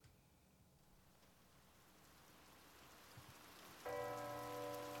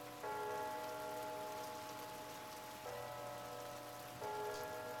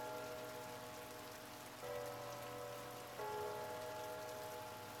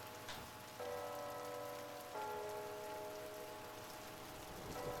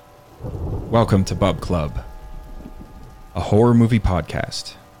Welcome to Bub Club, a horror movie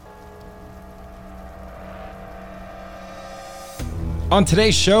podcast. On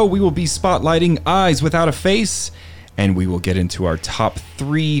today's show, we will be spotlighting Eyes Without a Face, and we will get into our top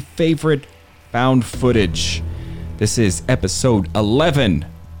 3 favorite found footage. This is episode 11,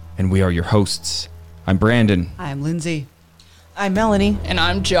 and we are your hosts. I'm Brandon. I'm Lindsay. I'm Melanie. And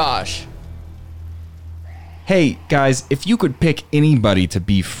I'm Josh. Hey, guys, if you could pick anybody to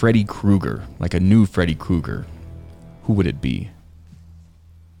be Freddy Krueger, like a new Freddy Krueger, who would it be?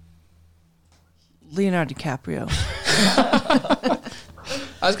 Leonardo DiCaprio.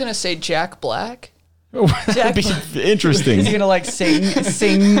 I was going to say Jack Black. Oh, that'd be interesting. Is he gonna like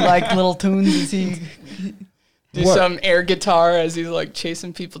sing like little tunes? Is he? Do some air guitar as he's like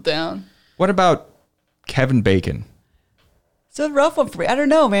chasing people down. What about Kevin Bacon? It's a rough one for me. I don't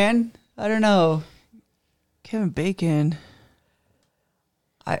know, man. I don't know. Kevin Bacon.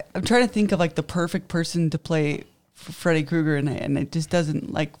 I'm trying to think of like the perfect person to play Freddy Krueger, and it just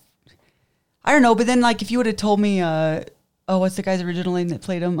doesn't like. I don't know, but then like if you would have told me, what's the guy's original name that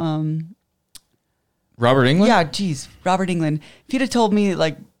played him? Robert Englund? Yeah, geez, Robert Englund. If you'd have told me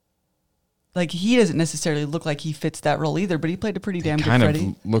like he doesn't necessarily look like he fits that role either, but he played a pretty damn good Kind Freddy.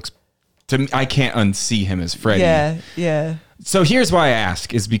 of looks to me. I can't unsee him as Freddy. Yeah. So here's why I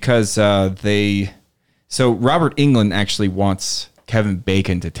ask: is because So Robert Englund actually wants Kevin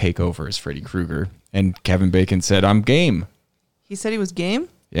Bacon to take over as Freddy Krueger, and Kevin Bacon said, "I'm game." He said he was game?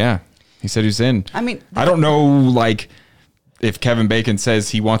 Yeah, he said he's in. I mean, I don't know, like, if Kevin Bacon says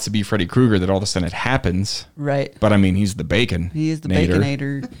he wants to be Freddy Krueger, that all of a sudden it happens. Right. But I mean, he's the Bacon. He is the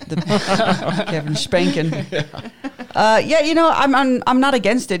Baconator, the Kevin Spankin. I'm not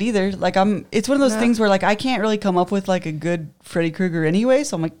against it either. Like it's one of those things where like I can't really come up with like a good Freddy Krueger anyway,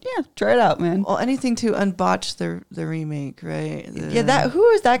 so I'm like, yeah, try it out, man. Well, anything to unbotch the remake, right? Who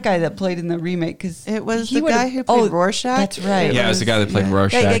is that guy that played in the remake? Because It was the guy who played Rorschach. That's right. Yeah, it was the guy that played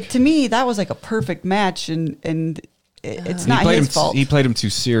Rorschach. Like, to me, that was like a perfect match, and it's not his fault. He played him too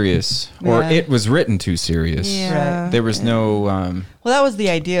serious, or it was written too serious. Yeah. There was no. Well, that was the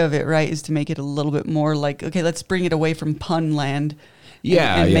idea of it, right? Is to make it a little bit more like, okay, let's bring it away from pun land.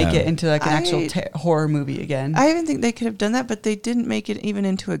 And make it into like an actual horror movie again. I even think they could have done that, but they didn't make it even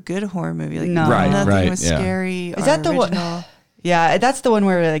into a good horror movie. Like, No. nothing was scary. Is that the original. one? Yeah, that's the one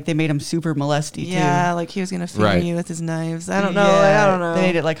where like they made him super molesty too. Yeah, like he was gonna finger you with his knives. I don't know. Yeah, I don't know. They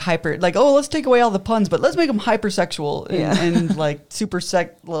made it like hyper, like, oh, let's take away all the puns, but let's make him hypersexual and like super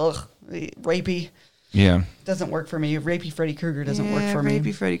rapey. Yeah. Doesn't work for me. Rapey Freddy Krueger doesn't work for me.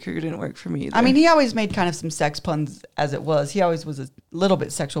 Rapey Freddy Krueger didn't work for me either. I mean, he always made kind of some sex puns as it was. He always was a little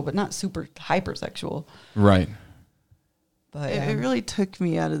bit sexual, but not super hypersexual. Right. But it really took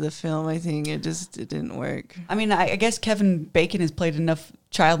me out of the film. I think it didn't work. I mean, I guess Kevin Bacon has played enough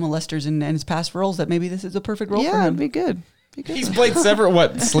child molesters in his past roles that maybe this is a perfect role for him. Yeah, it'd be good. He's played several,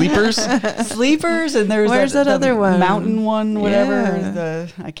 Sleepers? Sleepers, and there's Where's that other one? Mountain one, whatever. Yeah.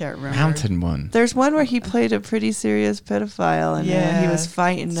 I can't remember. Mountain one. There's one where he played a pretty serious pedophile, and he was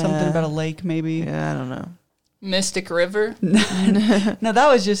fighting something about a lake, maybe. Yeah, I don't know. Mystic River. No, that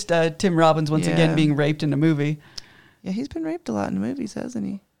was just Tim Robbins once again being raped in a movie. Yeah, he's been raped a lot in movies, hasn't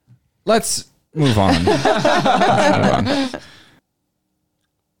he? Let's move on.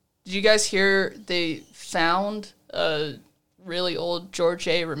 Did you guys hear they found a really old George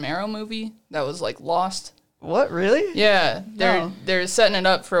A. Romero movie that was like lost? What, really? Yeah, they're setting it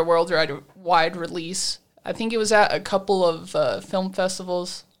up for a worldwide release. I think it was at a couple of film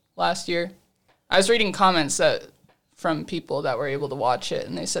festivals last year. I was reading comments from people that were able to watch it,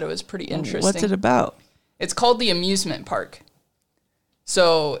 and they said it was pretty interesting. What's it about? It's called The Amusement Park.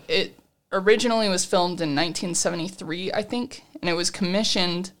 So it originally was filmed in 1973, I think, and it was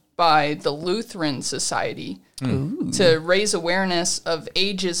commissioned by the Lutheran Society to raise awareness of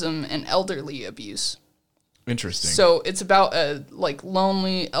ageism and elderly abuse. Interesting. So it's about a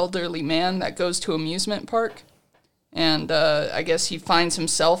lonely elderly man that goes to amusement park, and I guess he finds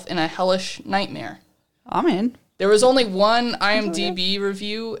himself in a hellish nightmare. I'm in. There was only one IMDb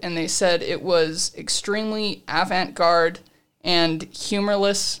review, and they said it was extremely avant-garde and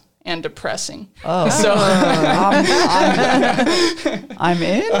humorless and depressing. Oh, so I'm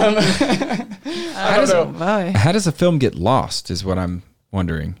in. I don't know. How does a film get lost is what I'm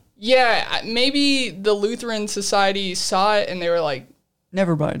wondering. Yeah, maybe the Lutheran Society saw it, and they were like,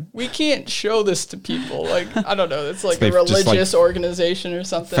 never mind. we can't show this to people. Like, I don't know. It's like So a they've just, religious organization or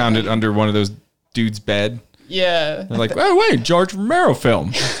something. Found it under one of those dude's bed. Yeah. They're like, oh, wait, George Romero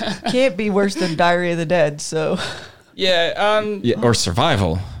film. Can't be worse than Diary of the Dead, so. Yeah. Or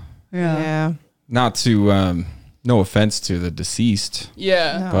Survival. Yeah. Not to No offense to the deceased.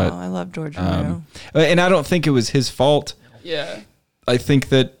 Yeah. No, But, I love George Romero. And I don't think it was his fault. Yeah. I think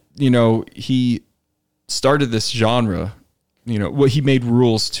that, he started this genre, he made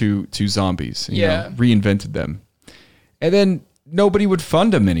rules to zombies, reinvented them. And then nobody would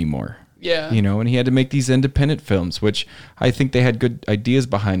fund him anymore. Yeah. And he had to make these independent films, which I think they had good ideas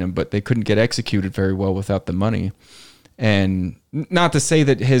behind them, but they couldn't get executed very well without the money. And not to say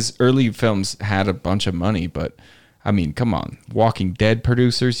that his early films had a bunch of money, but I mean, come on. Walking Dead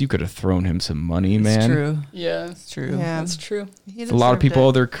producers, you could have thrown him some money, man. It's true. Yeah. It's true. Yeah. That's true. A lot of people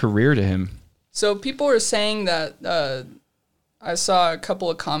owe their career to him. So people were saying that I saw a couple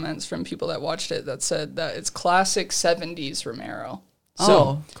of comments from people that watched it that said that it's classic 70s Romero.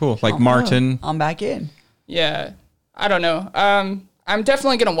 So Cool. Like Martin. I'm back in. yeah, I don't know. I'm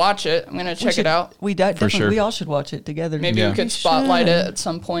definitely gonna watch it. I'm gonna check it out. Definitely, sure. we all should watch it together. Maybe Yeah. we could spotlight it at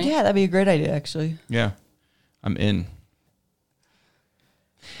some point. Yeah, that'd be a great idea, actually. Yeah, I'm in.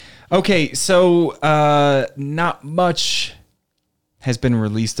 Okay, so not much has been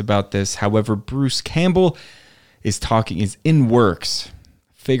released about this. However, Bruce Campbell is in works,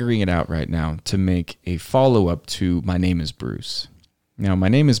 figuring it out right now to make a follow-up to My Name is Bruce. Now, My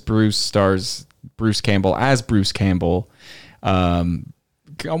Name is Bruce stars Bruce Campbell as Bruce Campbell,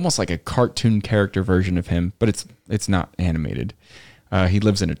 almost like a cartoon character version of him, but it's not animated. He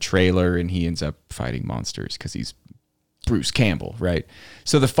lives in a trailer and he ends up fighting monsters because he's Bruce Campbell, right?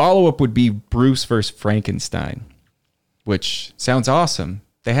 So the follow-up would be Bruce versus Frankenstein, which sounds awesome.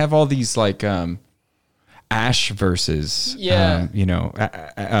 They have all these like Ash versus,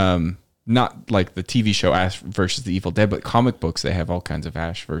 not like the TV show Ash versus the Evil Dead, but comic books, they have all kinds of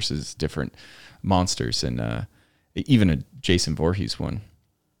Ash versus different monsters, and even a Jason Voorhees one.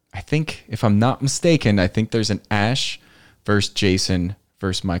 I think, if I'm not mistaken, I think there's an Ash versus Jason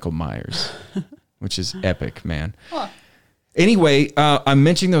versus Michael Myers, which is epic, man. Huh. Anyway, I'm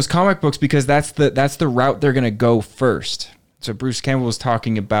mentioning those comic books because that's the route they're going to go first. So Bruce Campbell was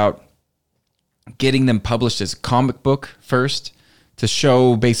talking about getting them published as a comic book first to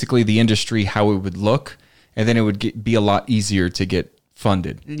show basically the industry how it would look, and then it would be a lot easier to get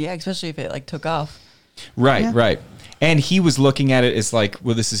funded. Yeah, especially if it like took off. Right, right. And he was looking at it as like,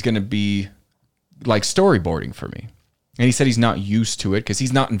 well, this is going to be like storyboarding for me. And he said he's not used to it because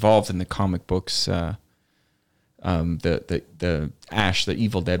he's not involved in the comic books, the Ash, the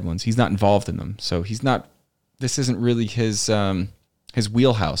Evil Dead ones. He's not involved in them, so he's not. This isn't really his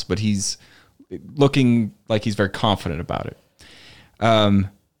wheelhouse, but he's looking like he's very confident about it. And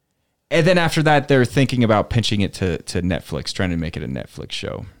then after that, they're thinking about pitching it to Netflix, trying to make it a Netflix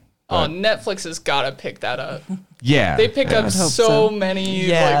show. Oh, Netflix has got to pick that up. Yeah. They pick up so many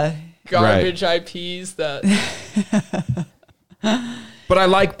garbage IPs that... But I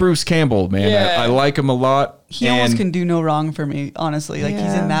like Bruce Campbell, man. Yeah. I like him a lot. He almost can do no wrong for me, honestly. Like,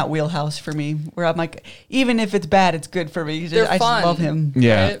 he's in that wheelhouse for me, where I'm like, even if it's bad, it's good for me. They're I fun. just love him.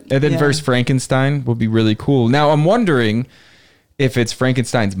 Yeah. Right? And then versus Frankenstein will be really cool. Now, I'm wondering if it's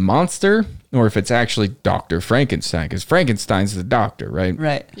Frankenstein's monster or if it's actually Dr. Frankenstein, because Frankenstein's the doctor, right?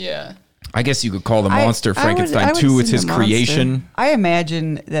 Right. Yeah. I guess you could call the monster Frankenstein I would too. It's assume his the creation. I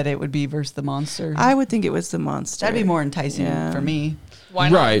imagine that it would be versus the monster. I would think it was the monster. That'd be more enticing for me. Why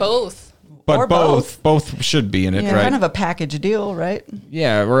not Right. both? But Or both should be in it, right? Kind of a package deal, right?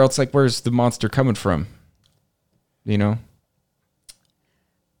 Yeah, or else like, where's the monster coming from? You know?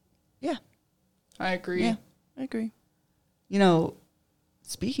 Yeah. I agree. Yeah. I agree. You know,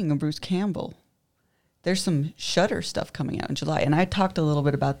 speaking of Bruce Campbell, there's some Shudder stuff coming out in July, and I talked a little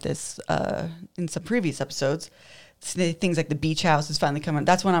bit about this in some previous episodes. Things like The Beach House is finally coming.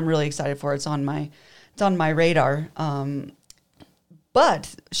 That's one I'm really excited for. It's on my radar.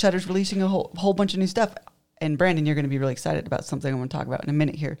 But Shudder's releasing a whole bunch of new stuff, and Brandon, you're going to be really excited about something I'm going to talk about in a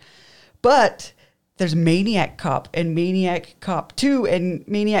minute here. But there's Maniac Cop and Maniac Cop 2 and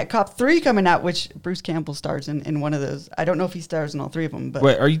Maniac Cop 3 coming out, which Bruce Campbell stars in one of those. I don't know if he stars in all three of them, but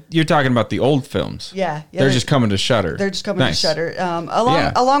Wait, you're talking about the old films? Yeah, They're just coming to Shudder. They're just coming to Shudder,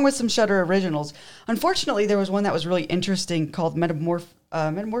 along with some Shudder originals. Unfortunately, there was one that was really interesting called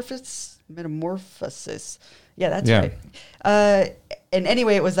Metamorphosis. Yeah, that's right. And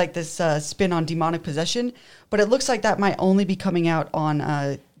anyway, it was like this spin on demonic possession, but it looks like that might only be coming out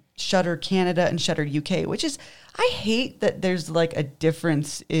on Shudder Canada and Shudder UK, which is, I hate that there's like a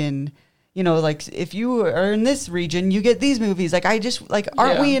difference in, you know, like if you are in this region, you get these movies. Like, I just like,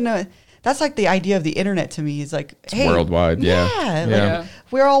 aren't we in a, that's like the idea of the internet to me is like, it's worldwide. Like,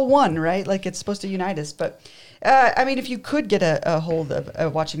 we're all one, right? Like, it's supposed to unite us. But I mean, if you could get a hold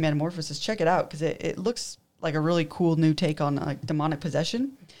of watching Metamorphosis, check it out, because it looks like a really cool new take on demonic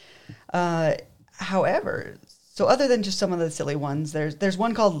possession. However, So other than just some of the silly ones, there's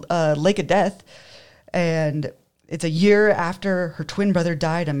one called Lake of Death, and it's a year after her twin brother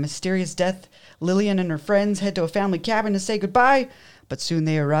died a mysterious death. Lillian and her friends head to a family cabin to say goodbye, but soon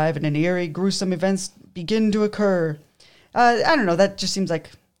they arrive and eerie, gruesome events begin to occur. I don't know, that just seems like,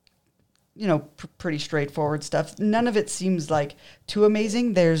 pretty straightforward stuff. None of it seems like too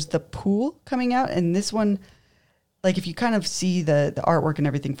amazing. There's the pool coming out, and this one, like if you kind of see the artwork and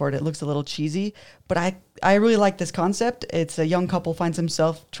everything for it, it looks a little cheesy, but I really like this concept. It's a young couple finds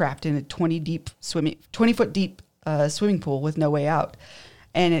himself trapped in a 20-foot deep swimming pool with no way out.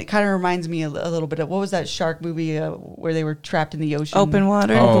 And it kind of reminds me a little bit of, what was that shark movie where they were trapped in the ocean? Open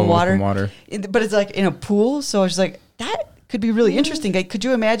Water. Open Water. But it's like in a pool. So I was like, that could be really interesting. Like, could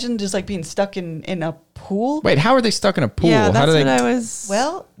you imagine just like being stuck in a pool? Wait, how are they stuck in a pool? Yeah, how that's do they... what I was...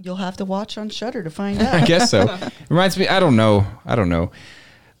 Well, you'll have to watch on Shudder to find out. I guess so. It reminds me, I don't know.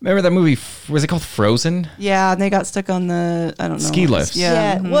 Remember that movie, was it called Frozen? Yeah, and they got stuck on the, I don't know. Ski lifts.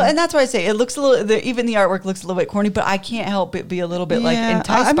 Yeah. Mm-hmm. Well, and that's why I say it looks a little, even the artwork looks a little bit corny, but I can't help it be a little bit like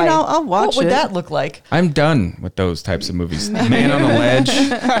enticed by it. I'll watch What would it. that look like? I'm done with those types of movies. Man on a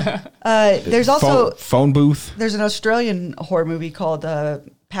Ledge. There's also... Phone Booth. There's an Australian horror movie called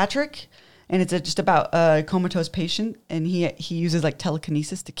Patrick, and it's just about a comatose patient, and he uses like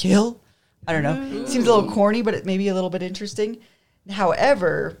telekinesis to kill. I don't know. Seems a little corny, but it may be a little bit interesting.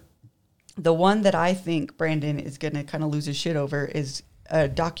 However, the one that I think Brandon is going to kind of lose his shit over is a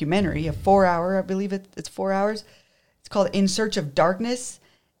documentary, a 4-hour, I believe it's 4 hours. It's called In Search of Darkness,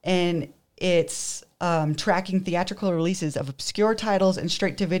 and it's tracking theatrical releases of obscure titles and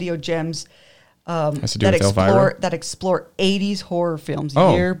straight-to-video gems that explore 80s horror films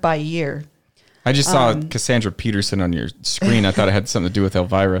year by year. I just saw Cassandra Peterson on your screen. I thought it had something to do with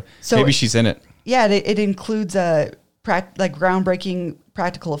Elvira. So maybe she's in it. Yeah, it includes groundbreaking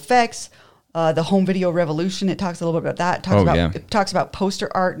practical effects, the home video revolution. It talks a little bit about that. It talks about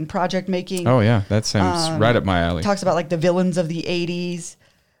poster art and project making. Oh yeah, that sounds right up my alley. It talks about like the villains of the 80s.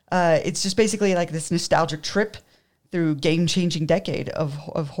 It's just basically like this nostalgic trip through game-changing decade of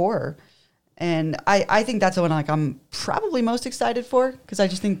horror. And I think that's the one like I'm probably most excited for, because I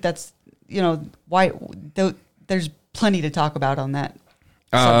just think that's, there's plenty to talk about on that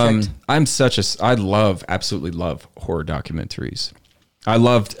subject. I absolutely love horror documentaries. I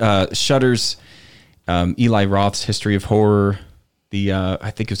loved Shudder's Eli Roth's History of Horror.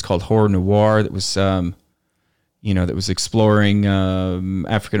 I think it was called Horror Noir. That was that was exploring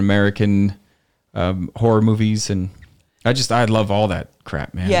African American horror movies, and I love all that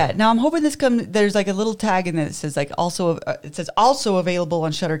crap, man. Yeah. Now I'm hoping there's like a little tag in it that says like also available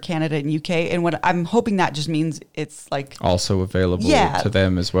on Shudder Canada and UK, and what I'm hoping that just means it's like also available to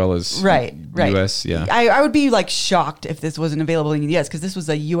them as well as US. Yeah. I would be like shocked if this wasn't available in the US, because this was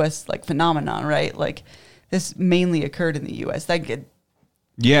a US like phenomenon, right? Like this mainly occurred in the US.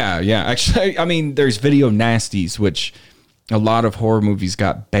 Yeah. Actually, I mean, there's Video Nasties, which a lot of horror movies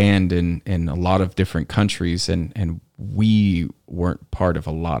got banned in a lot of different countries, and we weren't part of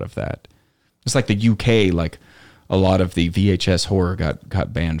a lot of that. It's like the UK, like a lot of the VHS horror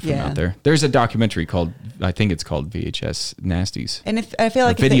got banned from out there. There's a documentary I think it's called VHS Nasties. And if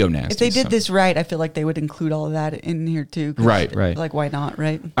they did this right, I feel like they would include all of that in here too. Right. Like, why not,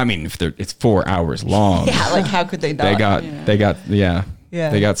 right? I mean, it's 4 hours long. Yeah, like how could they not?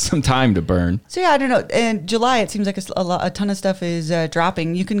 They got some time to burn. So yeah, I don't know. In July, it seems like a ton of stuff is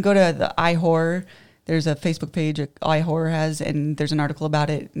dropping. You can go to the iHorror. There's a Facebook page iHorror has, and there's an article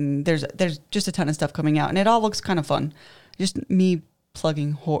about it. And there's just a ton of stuff coming out, and it all looks kind of fun. Just me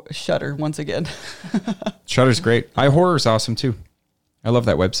plugging Shudder once again. Shudder's great. iHorror is awesome too. I love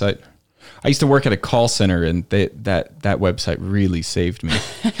that website. I used to work at a call center, and that website really saved me.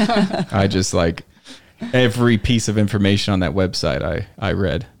 I just like every piece of information on that website I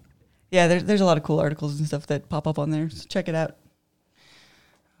read. Yeah, there's a lot of cool articles and stuff that pop up on there, so check it out.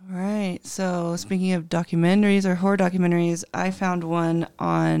 All right. So speaking of documentaries or horror documentaries, I found one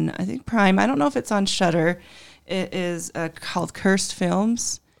on, I think, Prime. I don't know if it's on Shudder. It is called Cursed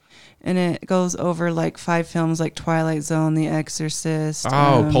Films, and it goes over like 5 films like Twilight Zone, The Exorcist.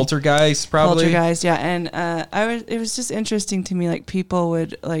 Poltergeist, probably. Poltergeist, yeah. And it was just interesting to me, like people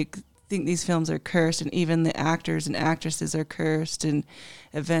would like think these films are cursed, and even the actors and actresses are cursed, and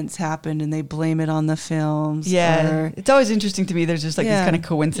events happened and they blame it on the films. Yeah, it's always interesting to me. There's just like these kind of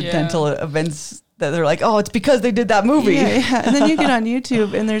coincidental events that they're like, oh, it's because they did that movie. Yeah. And then you get on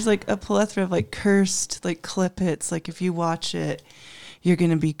YouTube and there's like a plethora of like cursed like clip hits. Like if you watch it, you're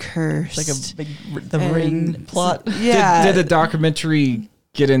gonna be cursed. It's like the Ring plot. Yeah. Did the documentary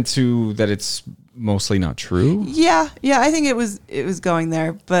get into that it's mostly not true. Yeah, I think it was going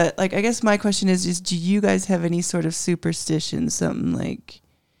there, but like I guess my question is do you guys have any sort of superstition, something like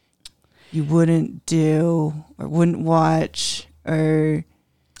you wouldn't do or wouldn't watch, or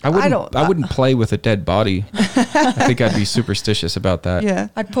I wouldn't play with a dead body. I think I'd be superstitious about that. Yeah,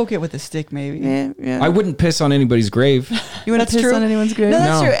 I'd poke it with a stick, maybe. yeah. I wouldn't piss on anybody's grave. You wouldn't piss on anyone's grave? No,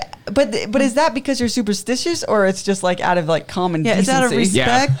 that's No. true. But is that because you're superstitious, or it's just like out of like common Yeah, decency? is that a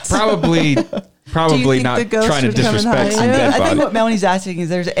Yeah, respect? probably think not the ghost trying to would come and disrespect hide? some I dead think body. what Melanie's asking is,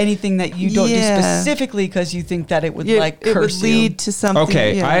 there's anything that you don't do Yeah. specifically because you think that it would Yeah, like it would curse lead you. to something.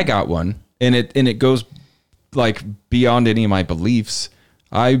 Okay, yeah. I got one, and it goes like beyond any of my beliefs.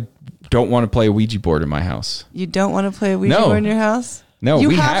 I don't want to play a Ouija board in my house. You don't want to play a Ouija No. board in your house? No, you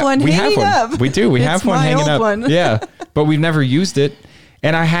we have one We hanging have one. up. We do. We It's have one my hanging old up. one. Yeah, but we've never used it,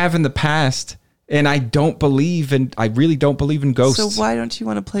 and I have in the past. And I really don't believe in ghosts. So why don't you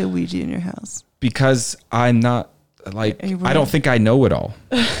want to play a Ouija in your house? Because I'm not like, Are you I don't right? think I know it all.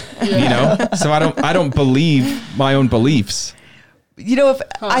 You know? So I don't believe my own beliefs. You know,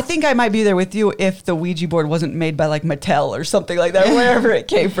 I think I might be there with you if the Ouija board wasn't made by like Mattel or something like that, wherever it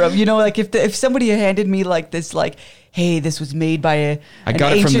came from. You know, like if somebody handed me like this, like, hey, this was made by I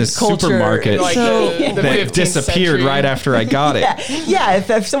got it from the supermarket Like So- the that 15th disappeared century. right after I got it. yeah.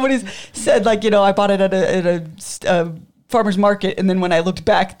 If somebody's said like, you know, I bought it at a farmer's market, and then when I looked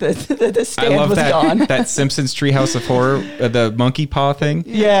back, the I stand love was that gone. that Simpsons Treehouse of Horror, the monkey paw thing.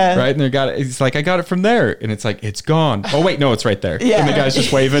 Yeah. Right, and they got it. It's like, I got it from there, and it's like, it's gone. Oh wait, no, it's right there. Yeah. And the guy's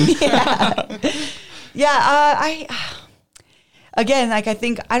just waving. I again, like,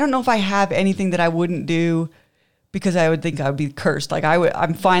 I don't know if I have anything that I wouldn't do because I would think I would be cursed. Like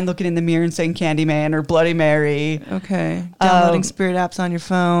I'm fine looking in the mirror and saying Candyman or Bloody Mary. Okay. Downloading spirit apps on your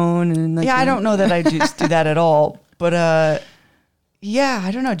phone and like I don't know that I just do that at all. But yeah,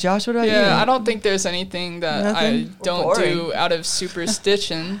 I don't know. Josh, what about you? Yeah, I don't think there's anything that I Nothing? don't do Boring. out of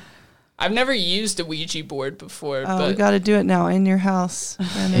superstition. I've never used a Ouija board before, Oh, we but got to do it now in your house.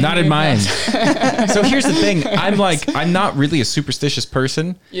 Not in mine. So here's the thing. I'm not really a superstitious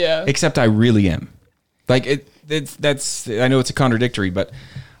person. yeah. Except I really am. Like I know it's a contradictory, but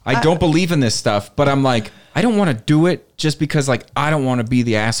I don't believe in this stuff, but I'm like, I don't want to do it just because like I don't want to be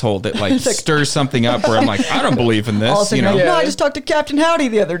the asshole that like stirs something up where I'm like, I don't believe in All of a this, sudden, you know. like, no, I just talked to Captain Howdy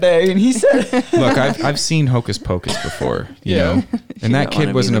the other day, and he said, Look, I've seen Hocus Pocus before, you Yeah. know. And that don't wanna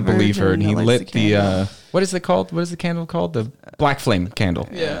kid wasn't a be the believer, virgin and he that lights lit the the candle. what is it called? What is the candle called? The black flame candle.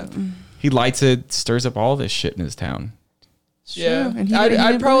 Yeah. He lights it, stirs up all this shit in his town. Yeah. And he I'd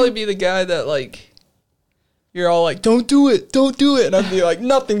didn't probably believe- be the guy that like you're all like, don't do it. And I'd be like,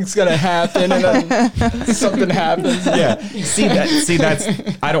 nothing's gonna happen, and then something happens. Yeah. See that's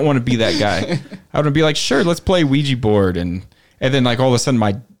I don't want to be that guy. I want to be like, sure, let's play Ouija board, and then like all of a sudden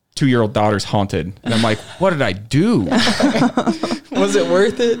my 2-year-old daughter's haunted, and I'm like, what did I do? Was it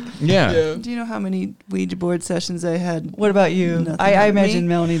worth it? Yeah. Do you know how many Ouija board sessions I had? "What about you?" Nothing I about imagine, me.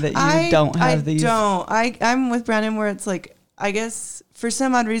 Melanie, that you don't have these. I'm with Brandon where it's like, I guess for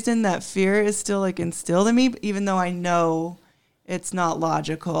some odd reason that fear is still like instilled in me, even though I know it's not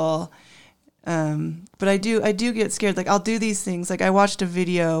logical. But I do get scared. Like I'll do these things. Like I watched a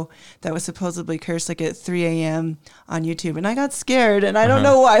video that was supposedly cursed like at 3 a.m. on YouTube, and I got scared, and I don't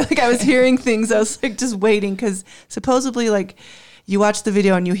know why. Like I was hearing things. I was like just waiting because supposedly like you watch the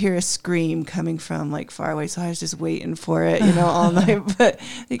video and you hear a scream coming from like far away. So I was just waiting for it, you know, all night. But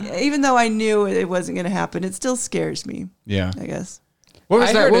like, even though I knew it wasn't going to happen, it still scares me, Yeah. I guess. What was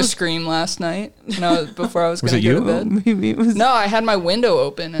I that? heard What a was, scream last night before I was Was going it to go you? to bed. Maybe it was. No, I had my window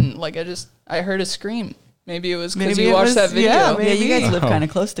open and like I heard a scream. Maybe it was because Maybe you it watched was- that video. yeah, Yeah, you guys Maybe. live Oh. kind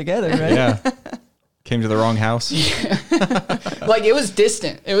of close together, right? yeah. Came to the wrong house. Like it was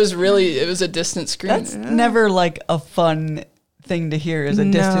distant. It was a distant scream. That's never like a fun thing to hear, is a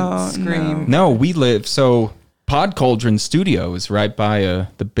distant No, scream. No, we live so Pod Cauldron Studio is right by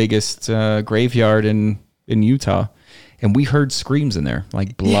the biggest graveyard in Utah, and we heard screams in there,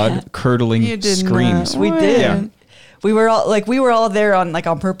 like blood curdling You did screams. not. We What? did. Yeah. We were all there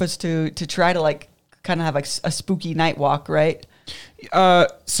on purpose to try to like kind of have like a spooky night walk, right?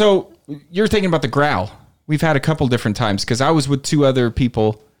 So you're thinking about the growl. We've had a couple different times because I was with 2 other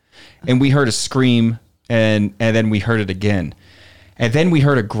people, and we heard a scream, and then we heard it again, and then we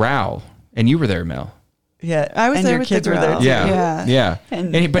heard a growl, and you were there, Mel. Yeah, I was and there your with kids the were there. growl. too. Yeah.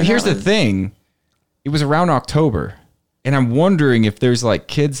 And But that here's the was- thing. It was around October. And I'm wondering if there's like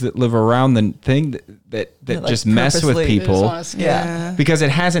kids that live around the thing that like, just mess with purposely- They just people wanna scare. Yeah. because it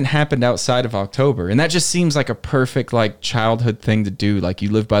hasn't happened outside of October. And that just seems like a perfect like childhood thing to do. Like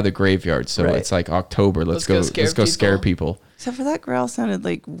you live by the graveyard. So Right. it's like October. Let's go scare scare people. Except for that growl sounded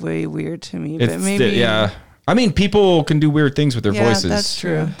like way weird to me. It's, but maybe yeah. I mean, people can do weird things with their voices. That's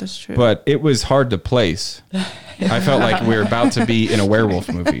true. That's true. But it was hard to place. I felt like we were about to be in a werewolf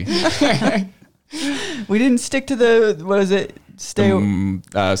movie. We didn't stick to the, what is it? Stay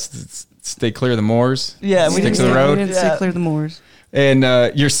clear of the moors. Yeah, we stick didn't to the road. We didn't stay clear of the moors. And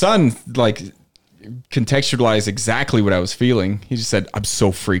your son, like, contextualized exactly what I was feeling. He just said, "I'm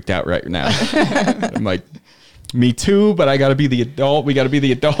so freaked out right now." I'm like, me too, but I got to be the adult. We got to be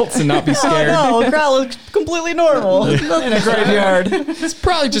the adults and not be scared. Oh, no, a growl looks completely normal in a graveyard. It's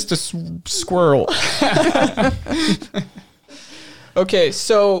probably just a squirrel. Okay,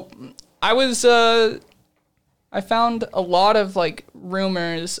 so I found a lot of like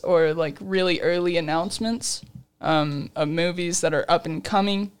rumors or like really early announcements of movies that are up and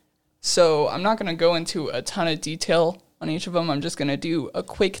coming. So I'm not going to go into a ton of detail on each of them. I'm just going to do a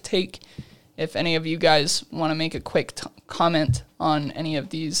quick take. If any of you guys want to make a quick comment on any of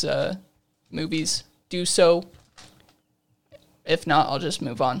these movies, do so. If not, I'll just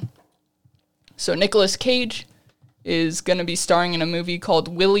move on. So Nicolas Cage is going to be starring in a movie called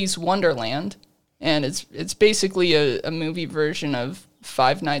Willy's Wonderland. And it's basically a movie version of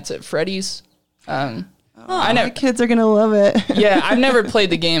Five Nights at Freddy's. My kids are going to love it. Yeah, I've never played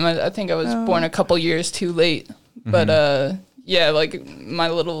the game. I think I was born a couple years too late. But yeah, like my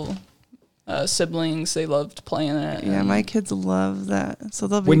little siblings, they loved playing it. Yeah, my kids love that. So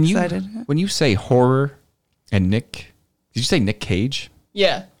they'll be excited. When you say horror and did you say Nick Cage?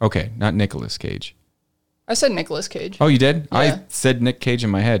 Yeah. Okay, not Nicolas Cage. I said Nicolas Cage. Oh, you did? Yeah. I said Nick Cage in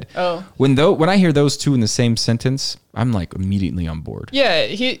my head. Oh. When I hear those two in the same sentence, I'm like immediately on board. Yeah,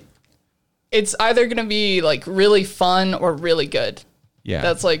 it's either going to be like really fun or really good. Yeah.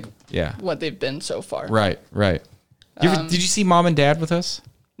 That's like what they've been so far. Right. Did you see Mom and Dad with us?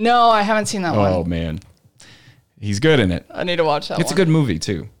 No, I haven't seen that one. Oh, man. He's good in it. I need to watch that one. It's a good movie,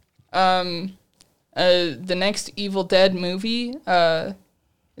 too. The next Evil Dead movie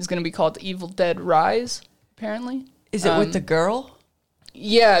is going to be called Evil Dead Rise, apparently. Is it with the girl?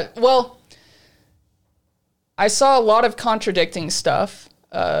 Yeah, well, I saw a lot of contradicting stuff.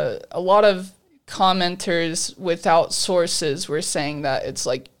 A lot of commenters without sources were saying that it's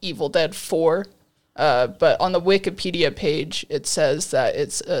like Evil Dead 4. But on the Wikipedia page, it says that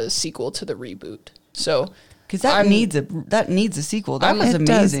it's a sequel to the reboot. So, because that needs a sequel. That was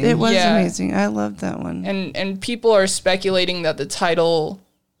amazing. It was amazing. I loved that one. And people are speculating that the title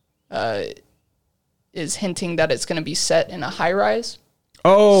is hinting that it's going to be set in a high rise.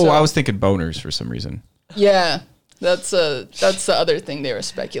 Oh, So- I was thinking boners for some reason. Yeah, that's the other thing they were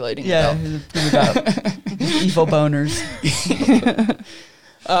speculating Yeah, about. about evil boners.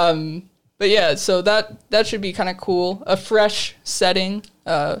 But yeah, so that should be kind of cool. A fresh setting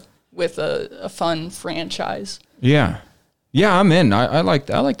with a fun franchise. Yeah. Yeah, I'm in. I like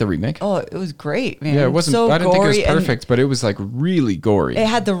the remake. Oh, it was great, man. Yeah, it wasn't. So I didn't think it was gory, and perfect, but it was like really gory. It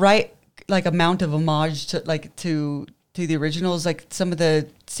had the right like amount of homage to the originals. Like some of the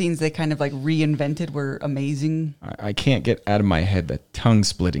scenes they kind of like reinvented were amazing. I can't get out of my head the tongue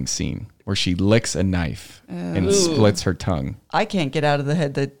splitting scene where she licks a knife and Ooh. splits her tongue. I can't get out of the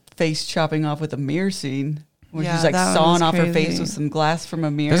head the face chopping off with a mirror scene. Where Yeah, she's like that one sawing was off her crazy. face with some glass from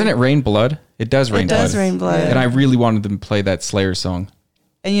a mirror. Doesn't it rain blood? It does rain It blood. does rain blood. And I really wanted them to play that Slayer song.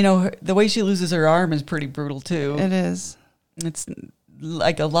 And you know, the way she loses her arm is pretty brutal too. It is. It's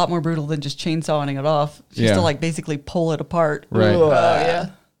like a lot more brutal than just chainsawing it off. She has Yeah. to like basically pull it apart. Right. Ugh. Oh yeah.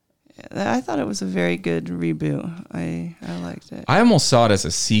 I thought it was a very good reboot. I liked it. I almost saw it as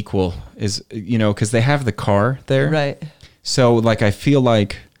a sequel, because they have the car there. Right. So, like, I feel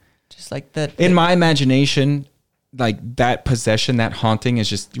like Just like that. in my imagination, like that possession, that haunting is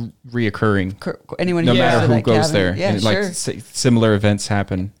just reoccurring. Anyone No who matter goes to who that goes cabin. there. Yeah, And, sure. like similar events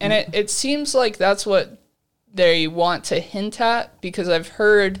happen. And it seems like that's what they want to hint at, because I've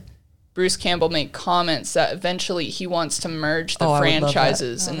heard Bruce Campbell make comments that eventually he wants to merge the Oh, I would love that.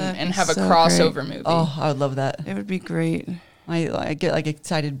 franchises Oh, that'd and be have a so crossover movie. Oh, I would love that. It would be great. I get like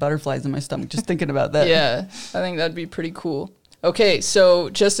excited butterflies in my stomach just thinking about that. Yeah, I think that'd be pretty cool. Okay, so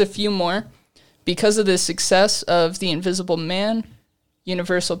just a few more. Because of the success of The Invisible Man,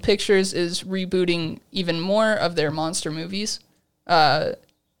 Universal Pictures is rebooting even more of their monster movies.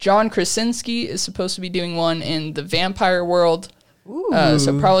 John Krasinski is supposed to be doing one in the vampire world,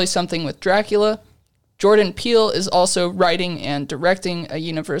 so probably something with Dracula. Jordan Peele is also writing and directing a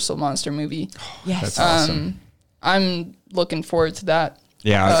Universal monster movie. Yes. That's awesome. I'm looking forward to that.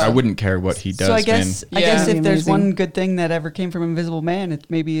 Yeah, I wouldn't care what he does, So I guess man. I guess Yeah. if there's Amazing. one good thing that ever came from Invisible Man, it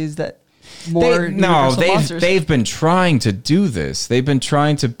maybe is that more Universal monsters. They've been trying to do this. They've been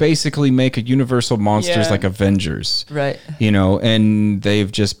trying to basically make a Universal monsters like Avengers, right? And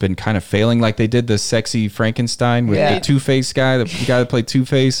they've just been kind of failing. Like they did the sexy Frankenstein with the Two-Face guy, the guy that played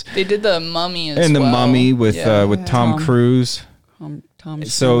Two-Face. They did the Mummy and the Mummy with Tom Cruise.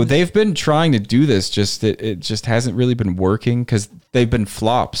 So they've been trying to do this, just it just hasn't really been working because they've been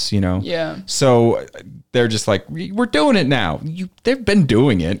flops, Yeah. So they're just like, we're doing it now. They've been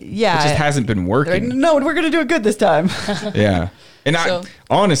doing it. Yeah. It just hasn't been working. Like, no, we're gonna do it good this time. Yeah. And I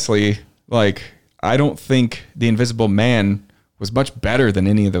honestly, like, I don't think The Invisible Man was much better than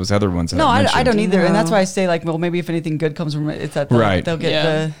any of those other ones. No, I don't either. And that's why I say, like, well, maybe if anything good comes from it, it's that they'll get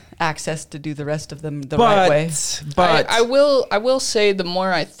the access to do the rest of them the right way. But I will say, the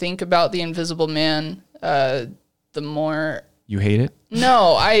more I think about The Invisible Man, the more you hate it.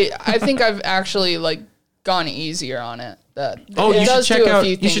 No, I think I've actually like gone easier on it. You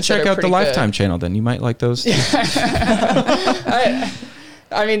should check out the Lifetime channel. Then you might like those.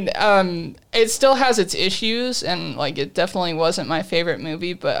 I mean, it still has its issues, and like it definitely wasn't my favorite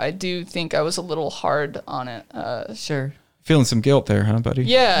movie, but I do think I was a little hard on it. Sure. Feeling some guilt there, huh, buddy?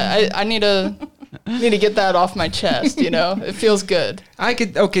 Yeah, I need to get that off my chest. It feels good.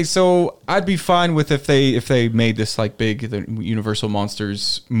 So I'd be fine with if they made this like big the Universal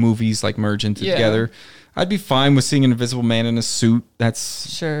Monsters movies like merge into together. I'd be fine with seeing an Invisible Man in a suit. That's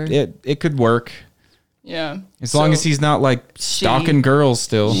sure. It could work. Yeah. As long as he's not like stalking girls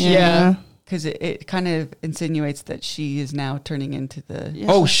still. Yeah. Because it kind of insinuates that she is now turning into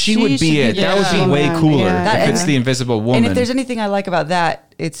the... she would be it. That would be way cooler if it's the Invisible Woman. And if there's anything I like about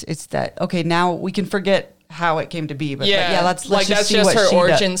that, it's that, okay, now we can forget how it came to be. But let's like just that's see just what her she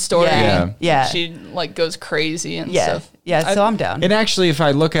origin does. story. Yeah. She like goes crazy and stuff. Yeah, so I'm down. And actually, if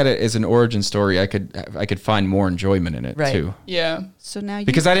I look at it as an origin story, I could find more enjoyment in it too. Yeah. So now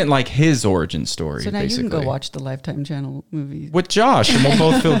because I didn't like his origin story. So now basically. you can go watch the Lifetime channel movies with Josh, and we'll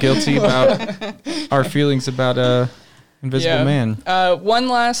both feel guilty about our feelings about Invisible Man. One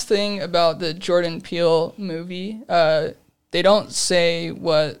last thing about the Jordan Peele movie. They don't say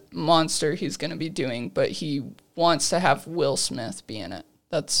what monster he's going to be doing, but he wants to have Will Smith be in it.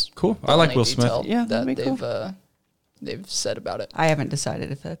 That's cool. I like Will Smith. Yeah, that they've cool. They've said about it. I haven't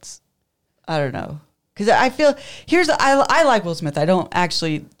decided if that's. I don't know, because I feel I like Will Smith. I don't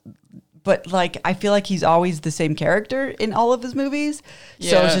actually, but like I feel like he's always the same character in all of his movies.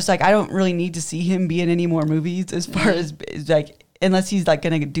 So it's just like I don't really need to see him be in any more movies as far as like. Unless he's like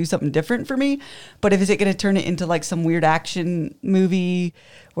going to do something different for me. But if is it going to turn it into like some weird action movie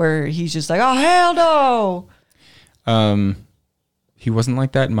where he's just like, oh, hell no. He wasn't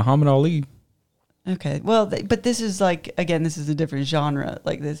like that in Muhammad Ali. Okay. Well, but this is like, again, this is a different genre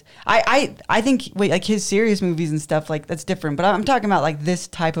like this. I think like his serious movies and stuff like that's different. But I'm talking about like this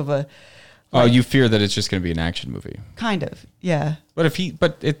type of a. Like, you fear that it's just going to be an action movie. Kind of. Yeah. But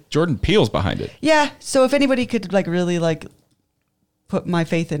Jordan Peele's behind it. Yeah. So if anybody could like really like put my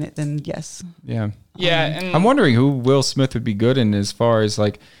faith in it, then yes. Yeah. Yeah. And I'm wondering who Will Smith would be good in as far as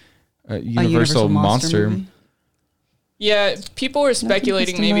like a Universal monster movie? Yeah, people were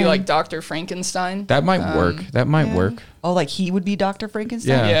speculating maybe like Dr. Frankenstein. That might work. That might work. Oh, like he would be Dr.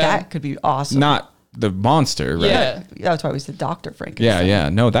 Frankenstein? Yeah. That could be awesome. Not the monster, right? Yeah. That's why we said Dr. Frankenstein. Yeah.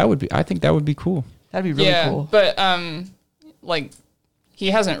 No, I think that would be cool. That'd be really cool. But like he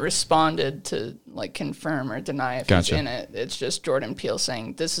hasn't responded to like confirm or deny if he's in it. It's just Jordan Peele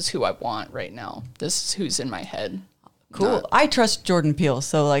saying, this is who I want right now. This is who's in my head. Cool. I trust Jordan Peele,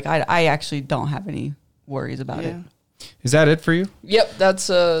 so like I actually don't have any worries about it. Is that it for you? Yep, that's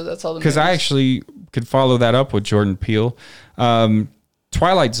all the because I actually could follow that up with Jordan Peele.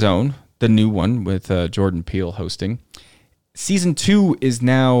 Twilight Zone, the new one with Jordan Peele hosting. Season 2 is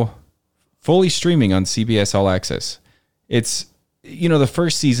now fully streaming on CBS All Access. It's the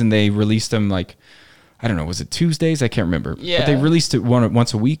first season they released them like, I don't know, was it Tuesdays? I can't remember. Yeah. But they released it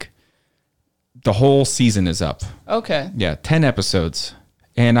once a week. The whole season is up. Okay. Yeah, 10 episodes.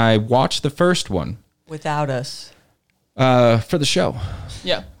 And I watched the first one. Without us. For the show.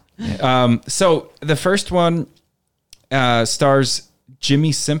 Yeah. So the first one stars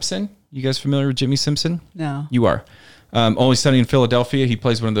Jimmy Simpson. You guys familiar with Jimmy Simpson? No. You are. Always Sunny in Philadelphia. He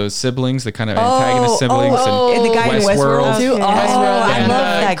plays one of those siblings, the kind of antagonist siblings. And the guy in Westworld too. Okay. Oh, I love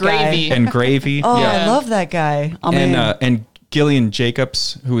that Gravy. guy. And Gravy. Oh, yeah. I love that guy. And Gillian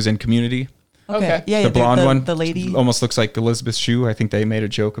Jacobs, who was in Community. Okay. Yeah, the blonde one. The lady. Almost looks like Elizabeth Shue. I think they made a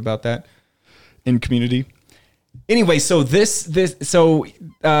joke about that in Community. Anyway, so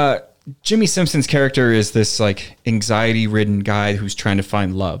Jimmy Simpson's character is this like anxiety-ridden guy who's trying to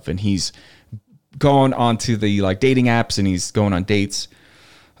find love, and he's going onto the like dating apps and he's going on dates.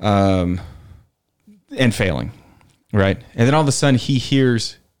 and failing, right? And then all of a sudden he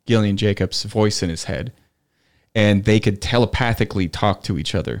hears Gillian Jacobs' voice in his head, and they could telepathically talk to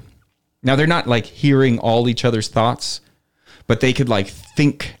each other. Now they're not like hearing all each other's thoughts, but they could like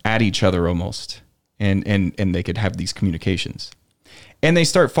think at each other almost, and they could have these communications, and they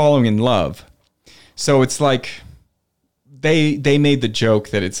start falling in love. So it's like they made the joke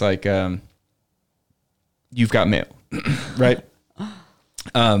that it's like you've got mail, right?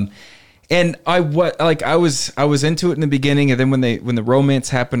 And I was into it in the beginning, and then when the romance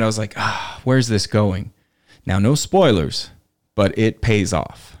happened, I was like, where's this going? Now, no spoilers, but it pays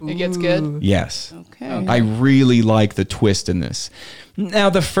off. It gets good? Yes. Okay. I really like the twist in this.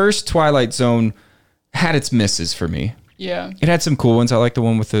 Now, the first Twilight Zone had its misses for me. Yeah. It had some cool ones. I like the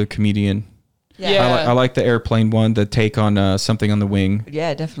one with the comedian. Yeah. I like the airplane one, the take on Something on the Wing.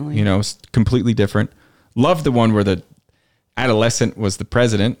 Yeah, definitely. You know, it's completely different. Love the one where the adolescent was the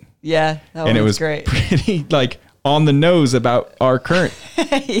president. Yeah, that And one it was great. pretty like on the nose about our current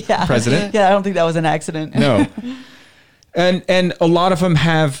president. Yeah, I don't think that was an accident. No. And a lot of them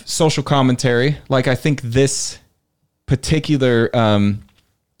have social commentary. Like I think this particular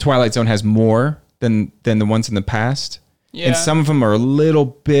Twilight Zone has more than the ones in the past. Yeah. And some of them are a little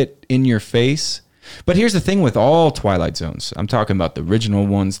bit in your face. But here's the thing with all Twilight Zones. I'm talking about the original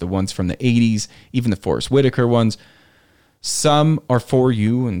ones, the ones from the 80s, even the Forrest Whitaker ones. Some are for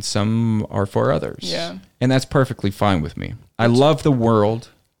you and some are for others. Yeah. And that's perfectly fine with me. I love the world,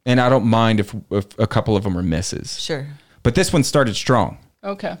 and I don't mind if a couple of them are misses. Sure. But this one started strong,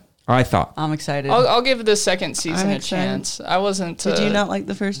 Okay. I thought. I'm excited. I'll give the second season I'm a excited. chance. I wasn't. Did you not like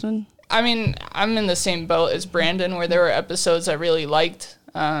the first one? I mean, I'm in the same boat as Brandon, where there were episodes I really liked,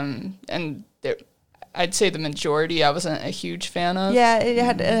 and I'd say the majority I wasn't a huge fan of. yeah, it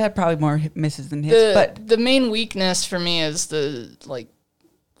had probably more misses than hits, but The main weakness for me is the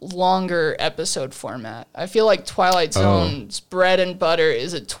longer episode format. I feel like Twilight Zone's bread and butter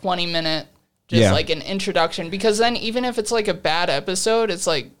is a 20-minute like an introduction, because then even if it's like a bad episode, it's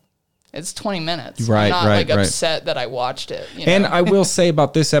like it's 20 minutes. Right, I'm not right. upset that I watched it. You And know? I will say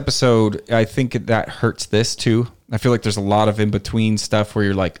about this episode, I think that hurts this too. I feel like there's a lot of in-between stuff where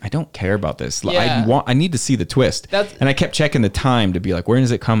you're like, I don't care about this. Yeah. I need to see the twist. And I kept checking the time to be like, when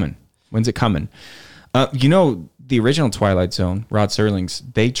is it coming? When's it coming? The original Twilight Zone, Rod Serling's,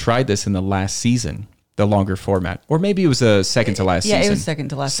 they tried this in the last season, the longer format. Or maybe it was a second to last season. Yeah, it was second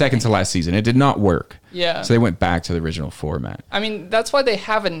to last. Second to last season. It did not work. Yeah. So they went back to the original format. I mean, that's why they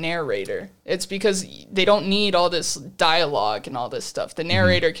have a narrator. It's because they don't need all this dialogue and all this stuff. The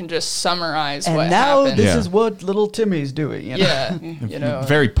narrator can just summarize And what now happened. this is what little Timmy's doing. You know? Yeah, you know.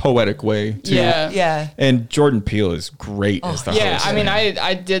 Very poetic way, too. Yeah. Yeah. And Jordan Peele is great as the Yeah, host. I mean,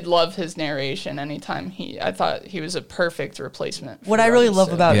 I did love his narration anytime I thought he was a perfect replacement. What I really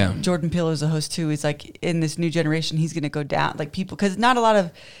love about Yeah. Jordan Peele as a host too is like in this new generation, he's going to go down like people, because not a lot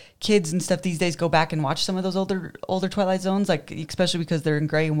of kids and stuff these days go back and watch some of those older Twilight Zones, like especially because they're in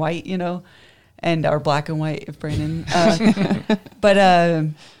gray and white, you know, and or black and white if Brandon. But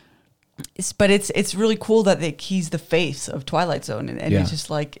it's really cool that he's the face of Twilight Zone, and Yeah. it's just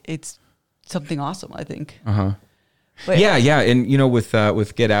like it's something awesome, I think. Uh-huh. But Yeah, and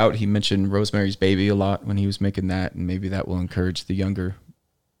with Get Out, he mentioned Rosemary's Baby a lot when he was making that, and maybe that will encourage the younger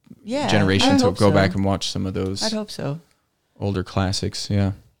yeah, generation I to hope go so. back and watch some of those I'd hope so. older classics.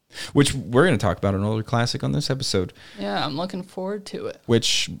 Yeah, which we're going to talk about an older classic on this episode. Yeah, I'm looking forward to it.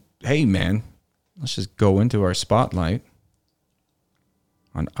 Which, hey man, let's just go into our spotlight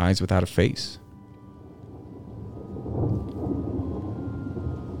on Eyes Without a Face.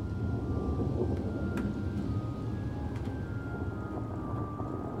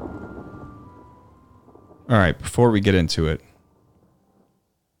 All right, before we get into it,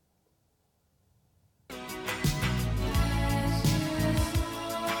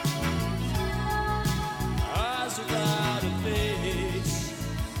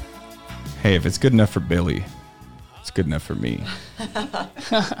 hey, if it's good enough for Billy, it's good enough for me.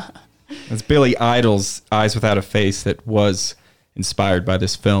 That's Billy Idol's Eyes Without a Face that was inspired by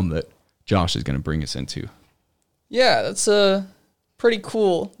this film that Josh is going to bring us into. Yeah, that's pretty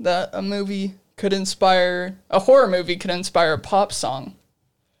cool that a horror movie could inspire a pop song.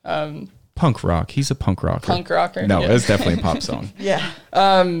 Punk rock. He's a punk rocker. Punk rocker. No, yeah. it's definitely a pop song. Yeah.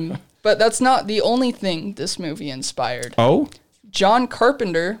 But that's not the only thing this movie inspired. Oh? John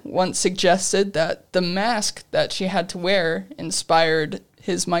Carpenter once suggested that the mask that she had to wear inspired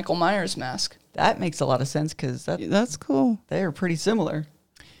his Michael Myers mask. That makes a lot of sense because That's cool. they are pretty similar.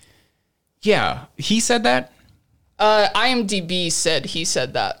 Yeah. He said that? IMDb said he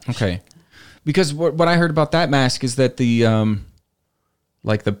said that. Okay. Because what I heard about that mask is that the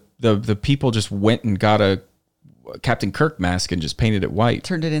Like the people just went and got a Captain Kirk mask and just painted it white.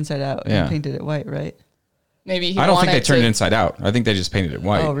 Turned it inside out and painted it white, right? Maybe I don't think they turned it inside out. I think they just painted it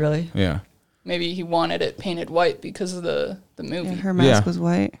white. Oh, really? Yeah. Maybe he wanted it painted white because of the movie. Yeah, her mask was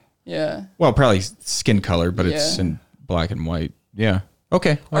white. Yeah. Well, probably skin color, but it's in black and white. Yeah.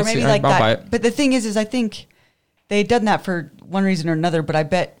 Okay. Or maybe like that. But the thing is I think they had done that for one reason or another, but I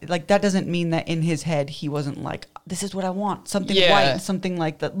bet like that doesn't mean that in his head he wasn't like, this is what I want. Something white, something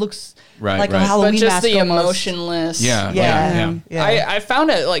like that looks like a Halloween mask. But just the almost. Emotionless. Yeah. I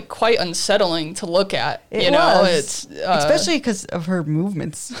found it like quite unsettling to look at. It's especially because of her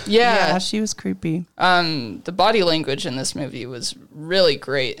movements. Yeah, she was creepy. The body language in this movie was really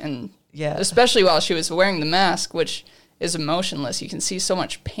great, and especially while she was wearing the mask, which is emotionless. You can see so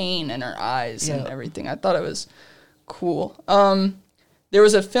much pain in her eyes and everything. I thought it was cool. There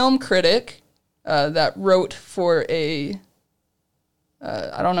was a film critic that wrote for I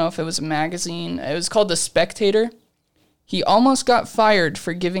don't know if it was a magazine. It was called The Spectator. He almost got fired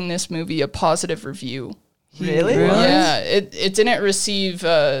for giving this movie a positive review. Really? Yeah, it didn't receive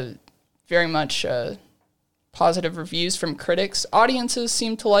very much positive reviews from critics. Audiences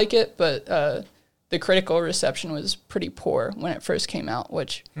seemed to like it, but the critical reception was pretty poor when it first came out,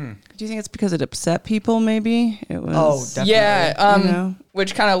 which... Do you think it's because it upset people, maybe? It was, definitely. Yeah,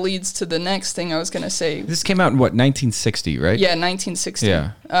 which kind of leads to the next thing I was going to say. This came out in, what, 1960, right? Yeah, 1960.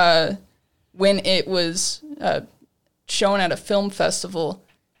 Yeah. When it was shown at a film festival,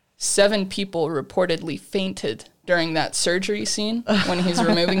 7 people reportedly fainted during that surgery scene when he's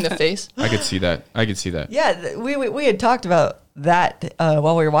removing the face. I could see that. Yeah, we had talked about that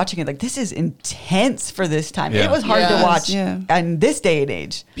while we were watching it. Like, this is intense for this time. Yeah. It was hard to watch in this day and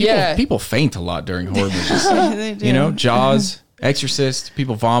age. People faint a lot during horror movies. They do. You know, Jaws, Exorcist,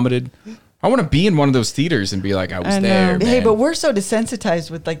 people vomited. I want to be in one of those theaters and be like, I was there, man. Hey, but we're so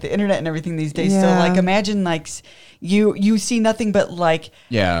desensitized with like the internet and everything these days. So like, imagine like you see nothing but like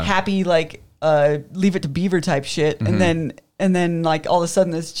happy like Leave It to Beaver type shit, and then like all of a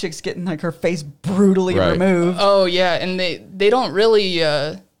sudden this chick's getting like her face brutally removed. Oh yeah, and they don't really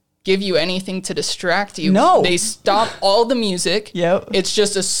give you anything to distract you. No, they stop all the music. Yep, it's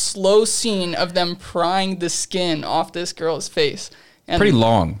just a slow scene of them prying the skin off this girl's face. And pretty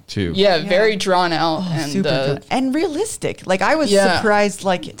long too. Yeah, very drawn out and super drawn. And realistic. Like I was surprised,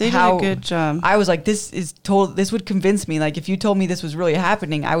 like they how did a good job. I was like, this would convince me. Like if you told me this was really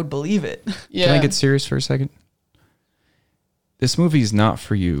happening, I would believe it. Yeah. Can I get serious for a second? This movie is not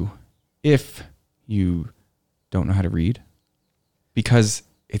for you if you don't know how to read, because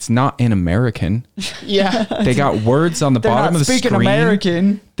it's not in American. Yeah, they got words on the bottom of the screen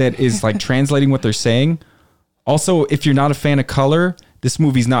American that is like translating what they're saying. Also, if you're not a fan of color, this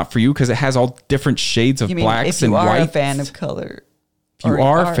movie's not for you because it has all different shades of blacks and whites. If you are a fan of color. If you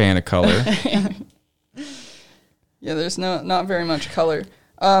are a fan of color. Yeah, there's not very much color.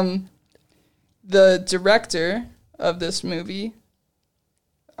 The director of this movie,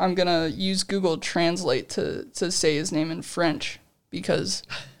 I'm going to use Google Translate to say his name in French because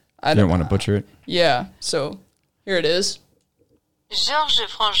I don't want to butcher it. Yeah, so here it is.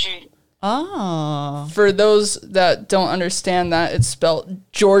 Georges Franju. Oh. For those that don't understand that, it's spelled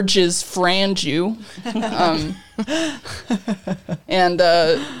Georges Franju. And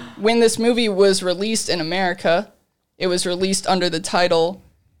when this movie was released in America, it was released under the title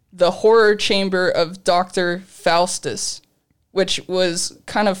The Horror Chamber of Dr. Faustus, which was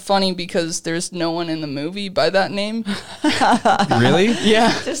kind of funny because there's no one in the movie by that name. Really?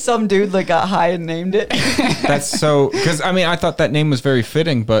 Yeah. Just some dude that got high and named it. That's so... Because, I mean, I thought that name was very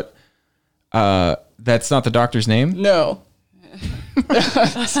fitting, but... that's not the doctor's name? No.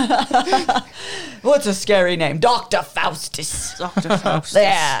 What's a scary name? Dr. Faustus. Dr. Faustus.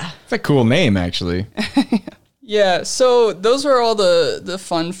 Yeah. It's a cool name, actually. Yeah, so those were all the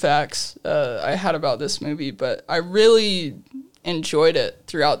fun facts I had about this movie, but I really enjoyed it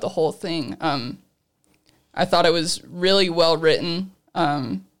throughout the whole thing. I thought it was really well written.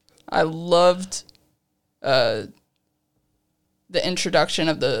 I loved the introduction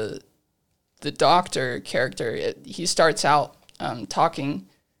of the doctor character. He starts out talking,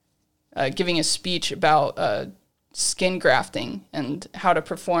 giving a speech about skin grafting and how to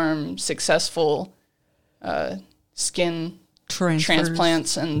perform successful skin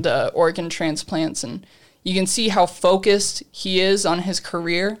transplants and organ transplants. And you can see how focused he is on his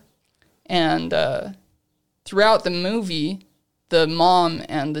career. And throughout the movie, the mom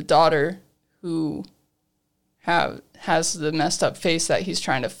and the daughter who has the messed up face that he's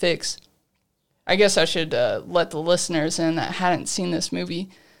trying to fix. I guess I should let the listeners in that hadn't seen this movie.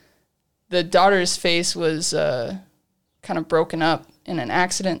 The daughter's face was kind of broken up in an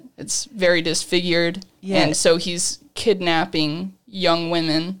accident. It's very disfigured. Yeah. And so he's kidnapping young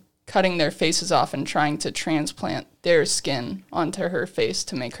women, cutting their faces off and trying to transplant their skin onto her face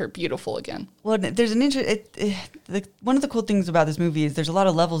to make her beautiful again. Well, there's an one of the cool things about this movie is there's a lot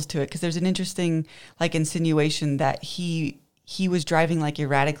of levels to it, because there's an interesting like insinuation that he was driving like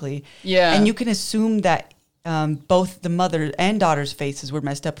erratically. Yeah. And you can assume that both the mother and daughter's faces were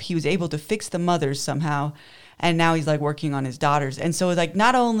messed up. He was able to fix the mother's somehow, and now he's like working on his daughters. And so like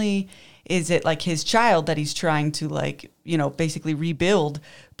not only is it like his child that he's trying to like, you know, basically rebuild,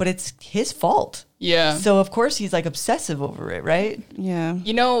 but it's his fault. Yeah. So of course he's like obsessive over it, right? Yeah.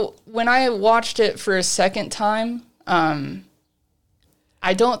 You know, when I watched it for a second time,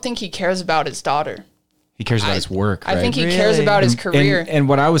 I don't think he cares about his daughter. He cares about his work, right? I think he cares about his career. And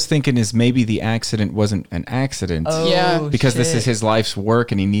what I was thinking is maybe the accident wasn't an accident. Yeah. Because this shit. is his life's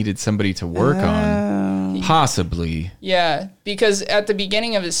work and he needed somebody to work on. Possibly. Yeah, because at the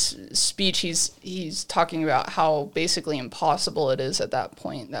beginning of his speech, he's talking about how basically impossible it is at that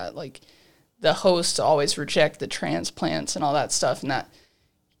point, that like the hosts always reject the transplants and all that stuff, and that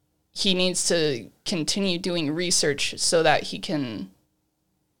he needs to continue doing research so that he can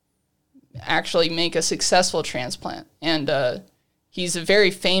actually make a successful transplant. And he's a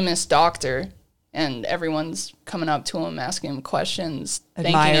very famous doctor, and everyone's coming up to him, asking him questions,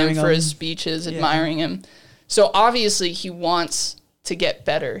 thanking him for his speeches, admiring him. So obviously he wants to get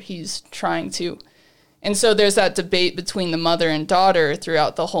better. He's trying to. And so there's that debate between the mother and daughter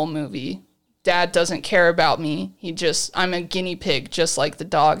throughout the whole movie. Dad doesn't care about me. I'm a guinea pig, just like the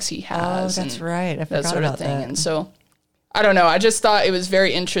dogs he has. Oh, that's right. I forgot that sort about of thing. that. And so, I don't know. I just thought it was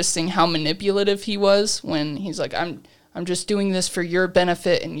very interesting how manipulative he was when he's like, I'm just doing this for your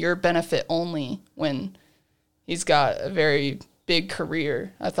benefit and your benefit only, when he's got a very big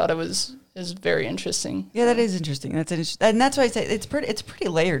career. I thought it was very interesting. Yeah, that is interesting. And that's why I say it's a pretty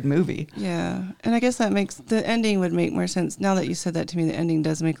layered movie. Yeah, and I guess that makes the ending would make more sense. Now that you said that to me, the ending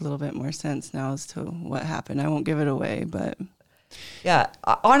does make a little bit more sense now as to what happened. I won't give it away, but Yeah,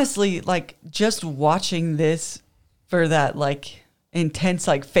 honestly, like just watching this for that like intense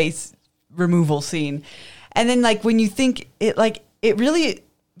like face removal scene, and then like when you think it, like it really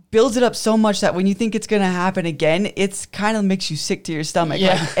builds it up so much that when you think it's gonna happen again, it's kind of makes you sick to your stomach.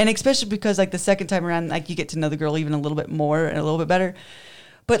 Yeah. Like, and especially because like the second time around, like you get to know the girl even a little bit more and a little bit better,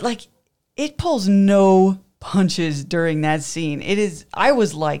 but like it pulls no punches during that scene. I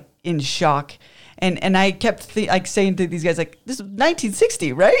was like in shock. And I kept saying to these guys, like, this is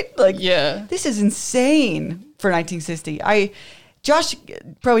 1960, right? Like, Yeah. this is insane for 1960. Josh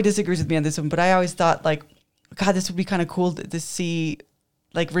probably disagrees with me on this one, but I always thought, like, God, this would be kind of cool to see,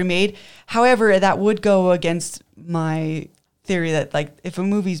 like, remade. However, that would go against my theory that, like, if a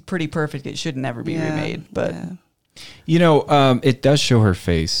movie's pretty perfect, it should never be remade. But, You know, it does show her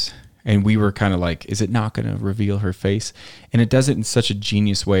face. And we were kind of like, is it not going to reveal her face? And it does it in such a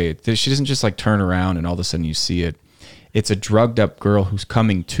genius way. She doesn't just like turn around and all of a sudden you see it. It's a drugged up girl who's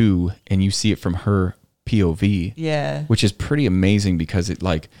coming to, and you see it from her POV. yeah. Which is pretty amazing because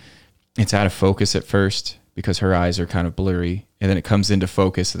it's out of focus at first because her eyes are kind of blurry. And then it comes into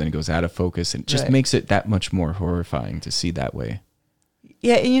focus and then it goes out of focus. And it just makes it that much more horrifying to see that way.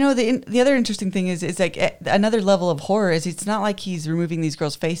 Yeah, and you know, the other interesting thing is like another level of horror is it's not like he's removing these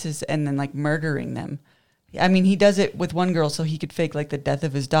girls' faces and then like murdering them. I mean, he does it with one girl so he could fake like the death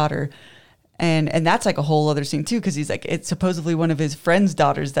of his daughter. And that's like a whole other scene too, because he's like, it's supposedly one of his friend's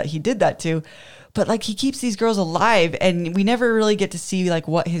daughters that he did that to. But like he keeps these girls alive and we never really get to see like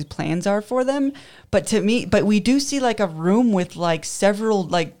what his plans are for them. But we do see like a room with like several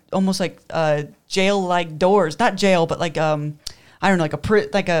like almost like jail-like doors, not jail, but like I don't know,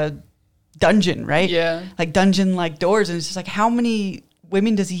 like a dungeon, right? Yeah. Like dungeon-like doors. And it's just like, how many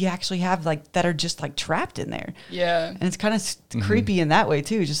women does he actually have like that are just like trapped in there? Yeah. And it's kind of creepy in that way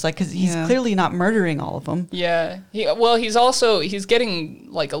too, just like, because he's clearly not murdering all of them. Yeah. He's getting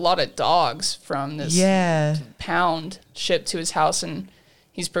like a lot of dogs from this pound shipped to his house, and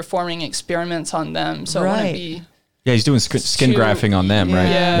he's performing experiments on them. So it wouldn't be... Yeah, he's doing skin grafting on them, right?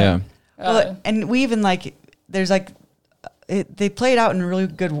 Yeah. Well, and we even like, there's like, they play it out in a really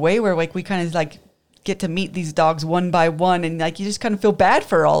good way where like we kind of like get to meet these dogs one by one, and like you just kind of feel bad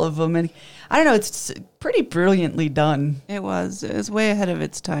for all of them. And I don't know, it's pretty brilliantly done. it was way ahead of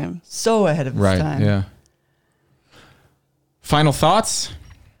its time. So ahead of its time. Yeah. Final thoughts?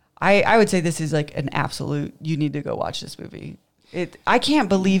 I would say this is like an absolute, you need to go watch this movie. I can't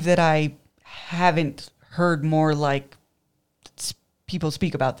believe that I haven't heard more like people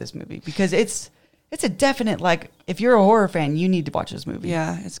speak about this movie, because it's it's a definite, like, if you're a horror fan, you need to watch this movie.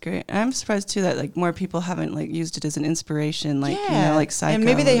 Yeah, it's great. And I'm surprised too that like more people haven't like used it as an inspiration, like like Psycho. And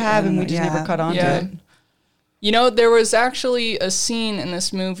maybe they have, and we just never caught on to it. You know, there was actually a scene in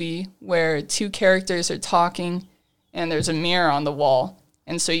this movie where two characters are talking, and there's a mirror on the wall,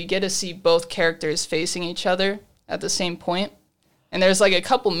 and so you get to see both characters facing each other at the same point. And there's like a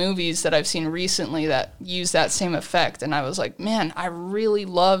couple movies that I've seen recently that use that same effect. And I was like, man, I really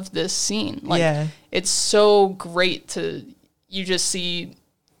love this scene. Like, it's so great you just see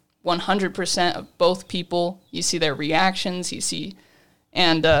 100% of both people. You see their reactions,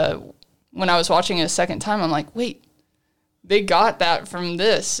 and when I was watching it a second time, I'm like, wait, they got that from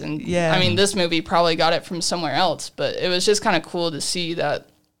this. And I mean, this movie probably got it from somewhere else, but it was just kind of cool to see that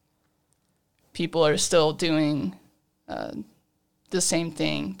people are still doing the same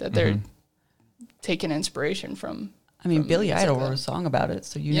thing, that they're taking inspiration from. I mean, Billy Idol wrote a song about it,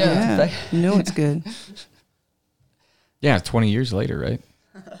 so you know you know it's good. Yeah, 20 years later, right?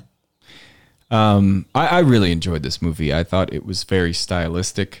 I really enjoyed this movie. I thought it was very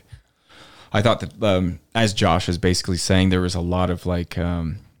stylistic. I thought that, as Josh was basically saying, there was a lot of like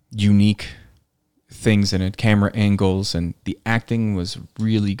unique things in it, camera angles, and the acting was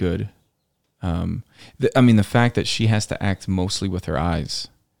really good. The fact that she has to act mostly with her eyes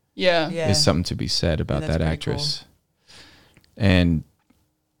is something to be said about that actress. Cool. And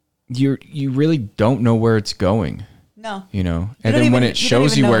you really don't know where it's going. No. You know? And then when it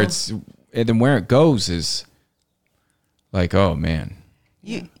shows you where it's, and then where it goes is like, oh man.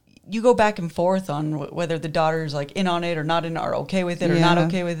 You go back and forth on whether the daughter's like in on it or not are okay with it or not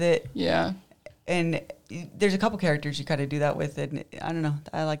okay with it. Yeah. And there's a couple characters you kind of do that with, and I don't know.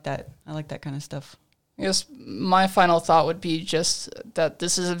 I like that. I like that kind of stuff. I guess my final thought would be just that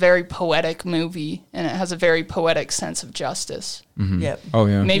this is a very poetic movie, and it has a very poetic sense of justice. Mm-hmm. Yep. Oh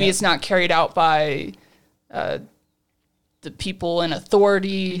yeah. Maybe it's not carried out by the people in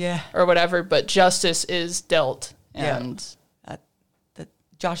authority or whatever, but justice is dealt. And that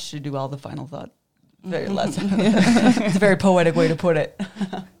Josh should do all the final thought. Very less. It's a very poetic way to put it.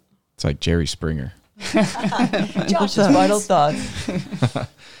 It's like Jerry Springer. Josh's final thoughts.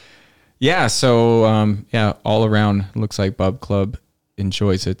 Yeah, so all around looks like Bub Club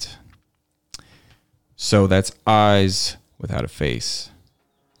enjoys it. So that's Eyes Without a Face.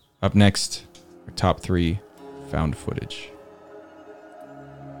 Up next, our top 3 found footage.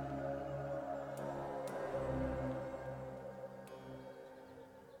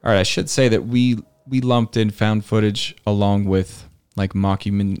 All right, I should say that we lumped in found footage along with like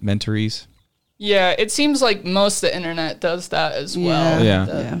mockumentaries. Yeah, it seems like most of the internet does that as well.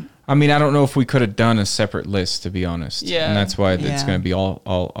 Yeah. I mean, I don't know if we could have done a separate list, to be honest. Yeah. And that's why it's going to be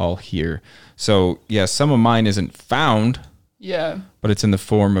all here. So, yeah, some of mine isn't found. Yeah. But it's in the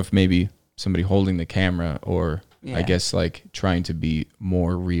form of maybe somebody holding the camera or, I guess, like trying to be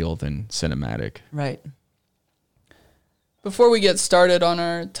more real than cinematic. Right. Before we get started on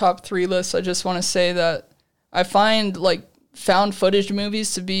our top 3 list, I just want to say that I find, like, found footage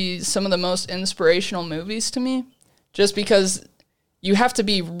movies to be some of the most inspirational movies to me, just because you have to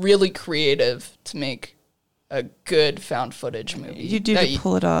be really creative to make a good found footage movie. You do to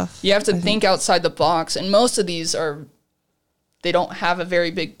pull it off. You have to think outside the box, and most of these they don't have a very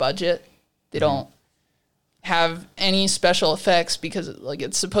big budget. They don't have any special effects because like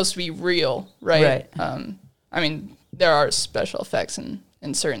it's supposed to be real, right? I mean, there are special effects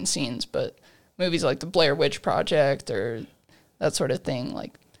in certain scenes, but movies like the Blair Witch Project or that sort of thing,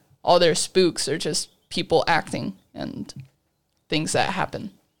 like all their spooks are just people acting and things that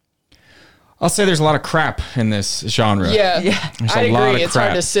happen. I'll say there's a lot of crap in this genre. Yeah. There's I a lot agree. of It's crap.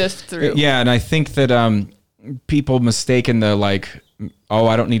 hard to sift through. Yeah, and I think that people mistaken the like, oh,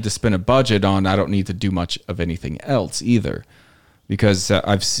 I don't need to spend a budget on, I don't need to do much of anything else either. Because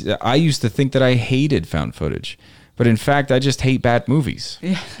I used to think that I hated found footage. But in fact, I just hate bad movies.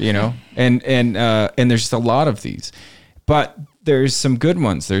 Yeah. You know? And there's just a lot of these. But there's some good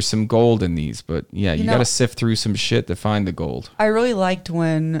ones. There's some gold in these. But yeah, you got to sift through some shit to find the gold. I really liked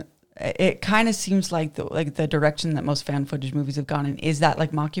when it kind of seems like the direction that most fan footage movies have gone in is that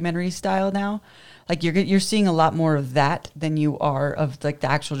like mockumentary style now. Like you're seeing a lot more of that than you are of like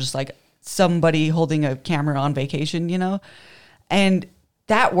the actual just like somebody holding a camera on vacation, you know? And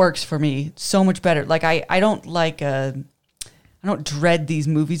that works for me so much better. Like I don't like I don't dread these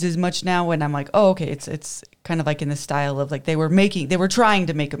movies as much now when I'm like, oh, okay, it's kind of like in the style of like they were trying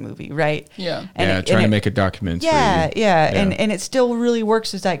to make a movie, right? Yeah. Trying to make a documentary. Yeah. And it still really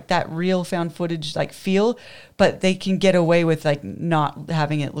works as like that real found footage like feel, but they can get away with like not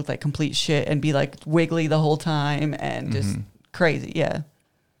having it look like complete shit and be like wiggly the whole time and just crazy. Yeah.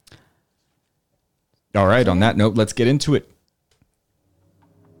 All right. On that note, let's get into it.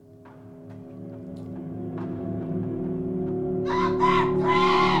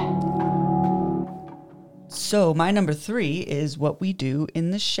 So my number 3 is What We Do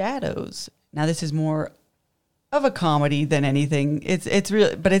in the Shadows. Now this is more of a comedy than anything. It's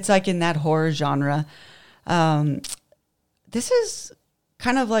really, but it's like in that horror genre. This is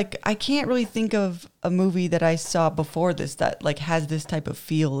kind of like, I can't really think of a movie that I saw before this that like has this type of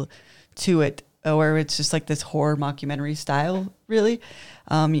feel to it, where it's just like this horror mockumentary style, really.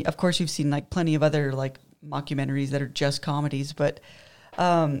 Of course, you've seen like plenty of other like mockumentaries that are just comedies, but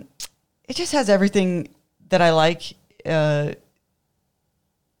it just has everything that I like.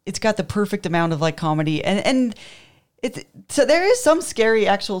 It's got the perfect amount of like comedy, and so there is some scary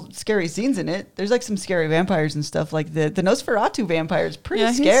scenes in it. There's like some scary vampires and stuff. Like the Nosferatu vampire is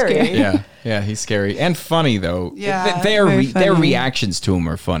pretty scary. Yeah, he's scary and funny though. Yeah, their reactions to him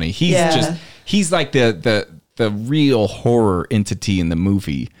are funny. He's like the real horror entity in the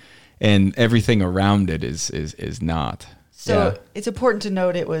movie, and everything around it is not. So it's important to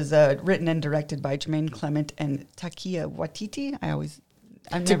note it was written and directed by Jermaine Clement and Taika Waititi.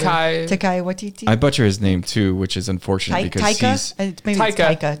 Taika Waititi. I butcher his name too, which is unfortunate because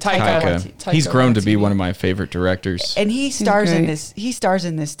Taika. He's grown to be one of my favorite directors. And he stars in this. He stars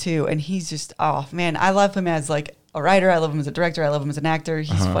in this too, and he's just, oh man, I love him as like a writer. I love him as a director. I love him as an actor.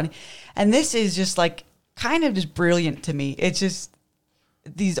 He's funny, and this is just like kind of just brilliant to me. It's just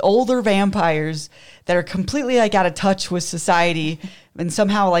these older vampires that are completely like out of touch with society and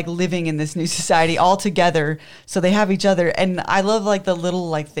somehow like living in this new society all together. So they have each other. And I love like the little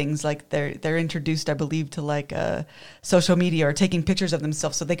like things like they're introduced, I believe, to like social media or taking pictures of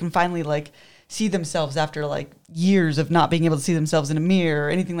themselves so they can finally like see themselves after like years of not being able to see themselves in a mirror or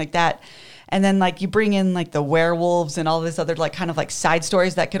anything like that. And then like you bring in like the werewolves and all this other like kind of like side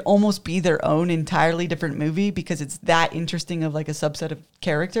stories that could almost be their own entirely different movie because it's that interesting of like a subset of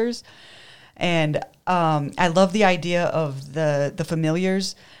characters. And I love the idea of the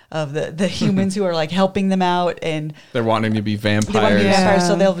familiars, of the humans who are like helping them out, and they're wanting to be vampires. They want to be vampires,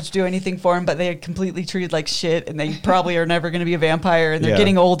 so they'll just do anything for them, but they're completely treated like shit, and they probably are never going to be a vampire, and they're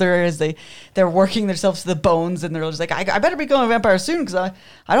getting older as they're working themselves to the bones, and they're just like, I better become a vampire soon because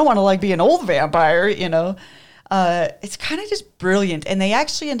I don't want to like be an old vampire, you know. It's kind of just brilliant, and they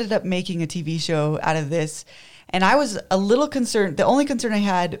actually ended up making a TV show out of this, and I was a little concerned. The only concern I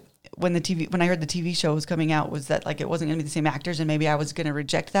had when I heard the TV show was coming out was that like it wasn't going to be the same actors, and maybe I was going to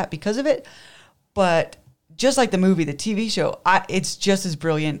reject that because of it. But just like the movie, the TV show, it's just as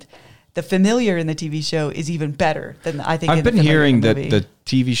brilliant. The familiar in the TV show is even better than I think. I've been hearing that the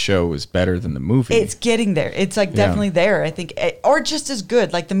TV show is better than the movie. It's getting there. It's like definitely there. I think, or just as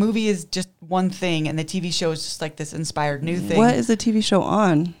good. Like the movie is just one thing, and the TV show is just like this inspired new thing. What is the TV show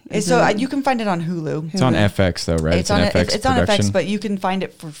on? You can find it on Hulu. It's on FX though, right? It's on FX. It's on FX, but you can find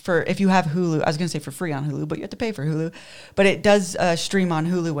it for if you have Hulu. I was going to say for free on Hulu, but you have to pay for Hulu. But it does stream on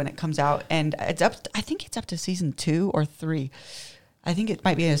Hulu when it comes out, and it's up. I think it's up to season 2 or 3. I think it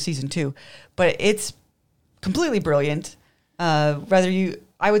might be in season 2, but it's completely brilliant. I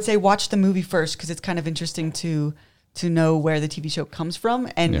would say watch the movie first because it's kind of interesting to know where the TV show comes from,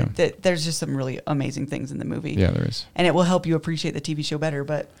 and there's just some really amazing things in the movie. Yeah, there is, and it will help you appreciate the TV show better.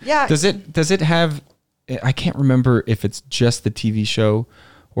 But yeah, does it have? I can't remember if it's just the TV show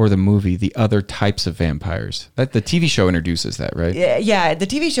or the movie, the other types of vampires. That the TV show introduces that, right? Yeah. The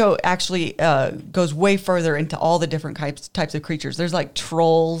TV show actually goes way further into all the different types of creatures. There's like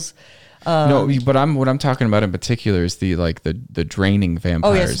trolls. No, but what I'm talking about in particular is the draining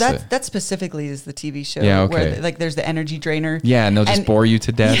vampires. Oh yes, that specifically is the TV show. Yeah, okay. Where, like there's the energy drainer. Yeah, and they'll just bore you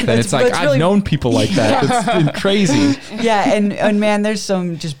to death. And it's like I've known people like that. It's been crazy. Yeah, and man, there's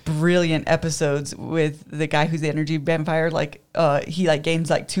some just brilliant episodes with the guy who's the energy vampire. Like he like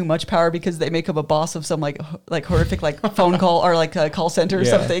gains like too much power because they make him a boss of some like horrific like phone call or like a call center or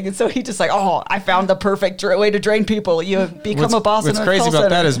something. And so he just like, I found the perfect way to drain people. You become a boss in a call center. What's crazy about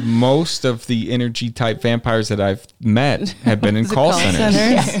that is most of the energy type vampires that I've met have been in call centers.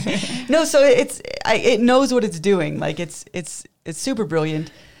 Yeah. No, so it knows what it's doing. Like it's super brilliant.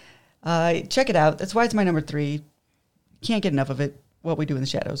 Check it out. That's why it's my number 3. Can't get enough of it. What We Do in the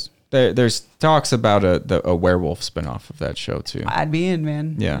Shadows. There's talks about a werewolf spinoff of that show too. I'd be in,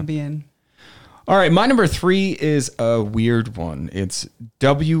 man. Yeah, I'd be in. All right, my number 3 is a weird one. It's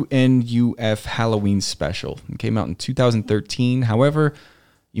WNUF Halloween Special. It came out in 2013. However,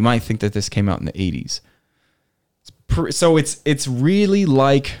 you might think that this came out in the 80s. So it's really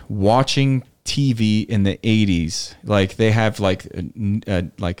like watching TV in the 80s. Like they have like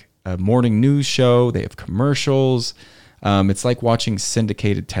a morning news show. They have commercials. It's like watching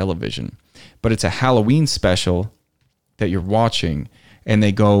syndicated television. but it's a Halloween special that you're watching, and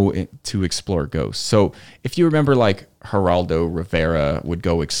they go to explore ghosts. So if you remember, like Geraldo Rivera would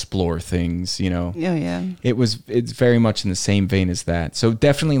go explore things, you know. Oh yeah. It's very much in the same vein as that. So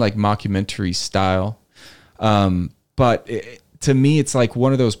definitely like mockumentary style. But to me, it's like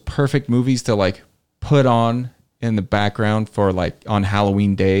one of those perfect movies to like put on in the background for like on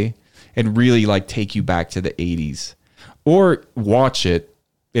Halloween day and really like take you back to the 80s, or watch it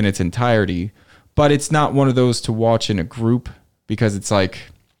in its entirety. But it's not one of those to watch in a group, because it's like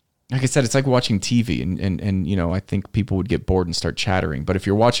I said, it's like watching TV, and you know, I think people would get bored and start chattering. But if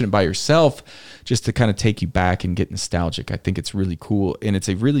you're watching it by yourself, just to kind of take you back and get nostalgic, I think it's really cool. And it's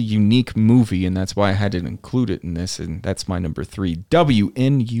a really unique movie, and that's why I had to include it in this. And that's my number 3,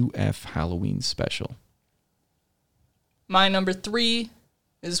 WNUF Halloween Special. My number 3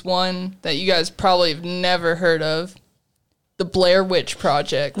 is one that you guys probably have never heard of, The Blair Witch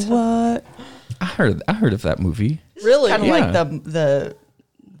Project. What? I heard of that movie. Really? Kind of Yeah. like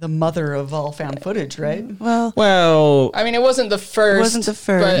the mother of all found footage, right? Well, I mean, it wasn't the first. It wasn't the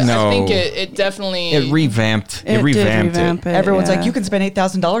first. But No. I think it definitely... it revamped It did revamped revamp it. Everyone's yeah. like, you can spend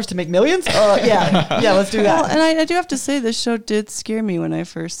 $8,000 to make millions? Yeah, let's do Well, that. and I do have to say, this show did scare me when I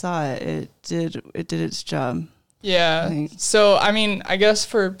first saw it. It did its job. Yeah. Right. So, I mean, I guess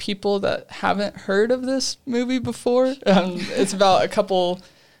for people that haven't heard of this movie before, it's about a couple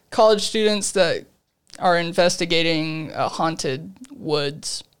college students that are investigating a haunted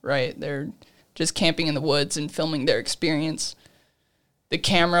woods, right? They're just camping in the woods and filming their experience. The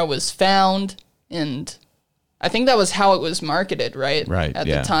camera was found, and I think that was how it was marketed, right? Right, At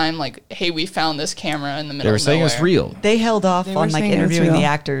yeah. the time, like, hey, we found this camera in the middle they were of saying nowhere. it's real. They held off They were on like saying it was interviewing the real.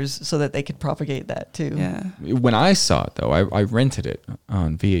 actors so that they could propagate that too. Yeah. When I saw it, though, I rented it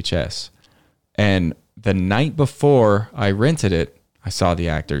on VHS, and the night before I rented it, I saw the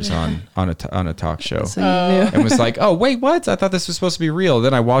actors on a talk show, So you knew. and was like, "Oh wait, what? I thought this was supposed to be real."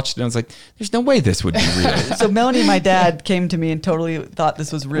 Then I watched it, and I was like, "There's no way this would be real." So Melanie and my dad came to me and totally thought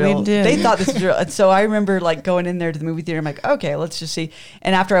this was real. We did. They thought this was real. And so I remember like going in there to the movie theater. I'm like, okay, let's just see.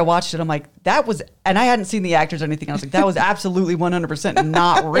 And after I watched it, I'm like, that was, and I hadn't seen the actors or anything. I was like, that was absolutely 100%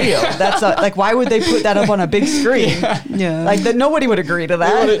 not real. That's like, why would they put that up on a big screen? Yeah. Like that, nobody would agree to They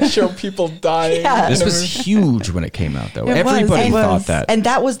that. wouldn't show people dying. Yeah. This was huge when it came out, though. It was, Everybody it was. thought that. And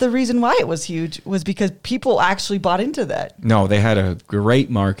that was the reason why it was huge, was because people actually bought into that. No, they had a great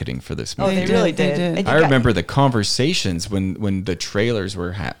marketing for this Oh, movie. they did, really they did. did. And you I got- remember the conversations when the trailers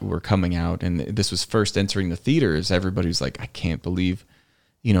were coming out, and this was first entering the theaters. Everybody was like, "I can't believe,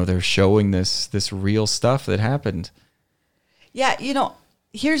 you know, they're showing this real stuff that happened." Yeah, you know,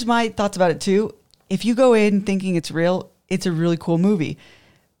 here's my thoughts about it too. If you go in thinking it's real, it's a really cool movie.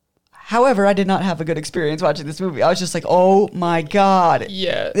 However, I did not have a good experience watching this movie. I was just like, oh my God.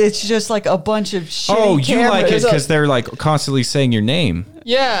 Yeah. It's just like a bunch of shitty Oh, you like it cameras. because they're like constantly saying your name.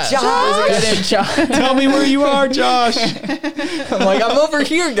 Yeah. Josh! There's a guy named Josh. Tell me where you are, Josh. I'm like, I'm over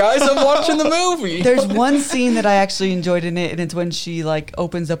here, guys. I'm watching the movie. There's one scene that I actually enjoyed in it, and it's when she like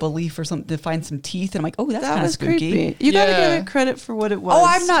opens up a leaf or something to find some teeth, and I'm like, oh, that's that kind of was spooky. creepy. You gotta Yeah. give it credit for what it was. Oh,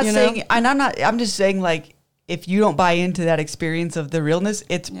 I'm not you know? saying, and I'm just saying like, if you don't buy into that experience of the realness,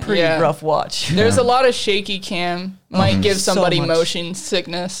 it's pretty Yeah. rough watch. There's a lot of shaky cam. Might give so somebody much. motion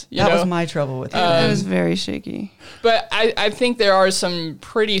sickness. You That know? was my trouble with it. It was very shaky. But I think there are some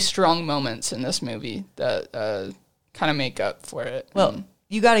pretty strong moments in this movie that kind of make up for it. Well,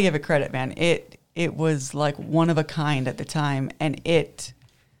 you got to give it credit, man. It was like one of a kind at the time, and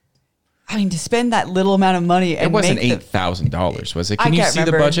I mean, to spend that little amount of money and It wasn't make the- $8,000, was it? I Can you can't see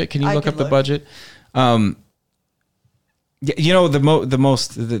remember. the budget? Can you I look could up the look. budget? Yeah, you know,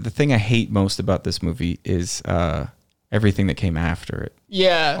 the thing I hate most about this movie is everything that came after it.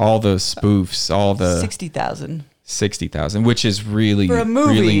 yeah. All the spoofs, all the 60,000. 60,000, which is really For a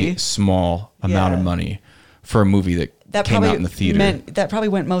movie. really small amount of Yeah. money for a movie that came out in the theater. That probably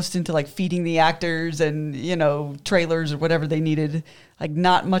went most into like feeding the actors and trailers or whatever they needed. Like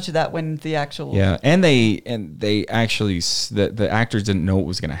not much of that went into the actual. Yeah, and they actually the actors didn't know what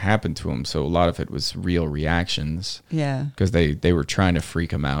was going to happen to them, so a lot of it was real reactions Yeah. because they were trying to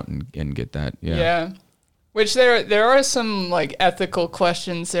freak them out and get that. Yeah. Which there are some like ethical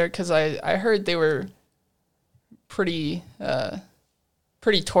questions there because I heard they were pretty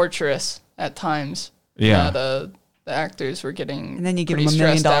torturous at times. Yeah. The actors were getting And then you give pretty them $1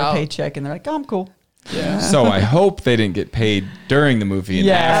 million stressed out. paycheck, and they're like, "Oh, I'm cool." Yeah. So I hope they didn't get paid during the movie and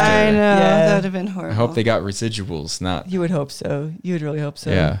Yeah. after. I know. Yeah. That would have been horrible. I hope they got residuals, not You would hope so. You would really hope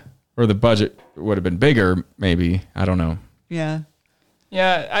so. yeah. Or the budget would have been bigger, maybe. I don't know. Yeah.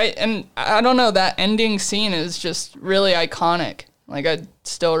 Yeah, I don't know, that ending scene is just really iconic. Like, I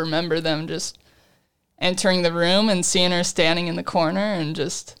still remember them just entering the room and seeing her standing in the corner and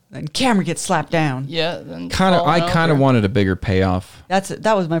just... And camera gets slapped down. Yeah. Then I kind of wanted a bigger payoff.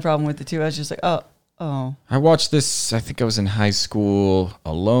 That was my problem with it, too. I was just like, oh. I watched this, I think I was in high school,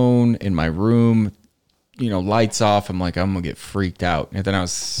 alone in my room, lights off. I'm like, I'm going to get freaked out. And then I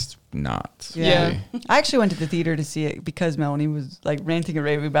was not. Yeah. Really. I actually went to the theater to see it because Melanie was like ranting and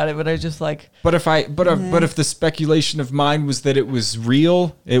raving about it, but I was just like... But if the speculation of mine was that it was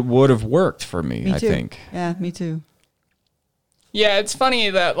real, it would have worked for me, Me I too. think. Yeah, me too. Yeah, it's funny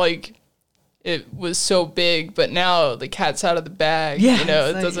that, like, it was so big, but now the cat's out of the bag. Yeah.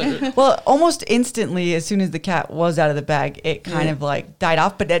 It doesn't... Well, almost instantly, as soon as the cat was out of the bag, it kind of like died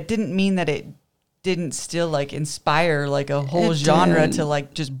off, but that didn't mean that it didn't still like inspire like a whole genre to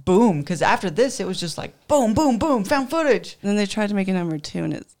like just boom. Because after this, it was just like boom, boom, boom, found footage. And then they tried to make a number 2,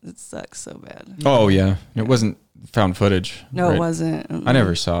 and it sucks so bad. Oh, yeah. It wasn't found footage. No, right? it wasn't. I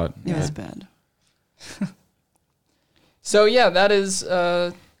never saw it. It was bad. So, yeah, that is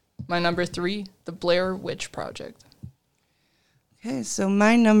my number 3, The Blair Witch Project. Okay, so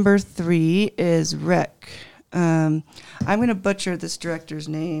my number 3 is Wreck. I'm going to butcher this director's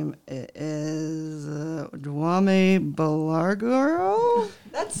name. It is Duane Belargaro.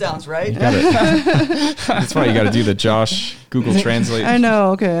 That sounds right. That's why you got to do the Josh Google Translate. I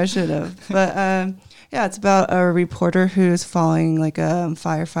know. Okay, I should have. But yeah, it's about a reporter who's following like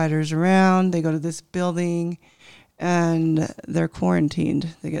firefighters around. They go to this building, and they're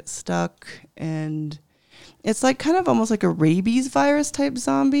quarantined. They get stuck, and it's like kind of almost like a rabies virus type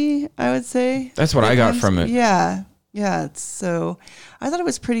zombie, I would say. That's what I got from it. Yeah. So I thought it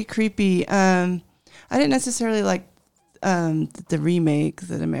was pretty creepy. I didn't necessarily like the remake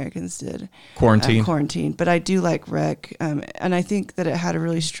that Americans did. Quarantine. But I do like Wreck. And I think that it had a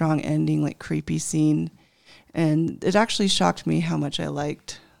really strong ending, like creepy scene. And it actually shocked me how much I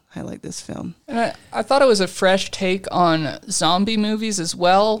liked this film. And I thought it was a fresh take on zombie movies as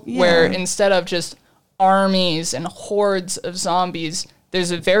well, where instead of just armies and hordes of zombies, there's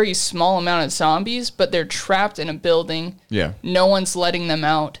a very small amount of zombies, but they're trapped in a building. Yeah. No one's letting them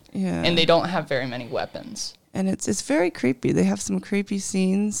out. Yeah. And they don't have very many weapons. And it's very creepy. They have some creepy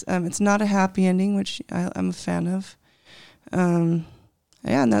scenes. It's not a happy ending, which I'm a fan of. And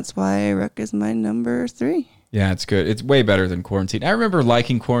that's why Wreck is my number 3. Yeah, it's good. It's way better than Quarantine. I remember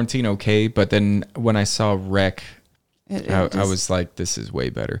liking Quarantine okay, but then when I saw Wreck, I was like, this is way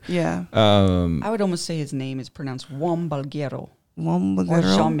better. Yeah. I would almost say his name is pronounced Juan Balguero. Or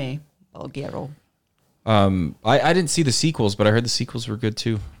Jaume Balguero. I didn't see the sequels, but I heard the sequels were good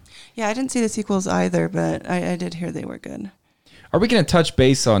too. Yeah, I didn't see the sequels either, but I did hear they were good. Are we going to touch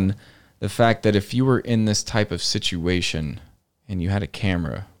base on the fact that if you were in this type of situation and you had a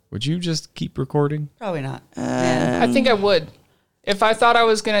camera, would you just keep recording? Probably not. I think I would. If I thought I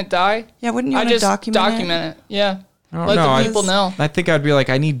was going to die, wouldn't you want to document it? Yeah. Let the people know. I think I'd be like,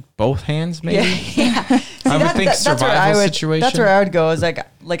 I need both hands, maybe. Yeah. I would think survival situation. That's where I would go. Is like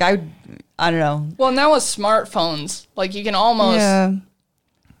I don't know. Well, now with smartphones, like you can almost. Yeah.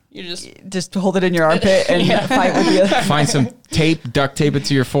 You just hold it in your armpit and fight with the other. Find some tape, duct tape it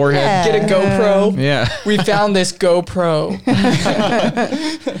to your forehead. Yeah. Get a GoPro. Yeah. We found this GoPro.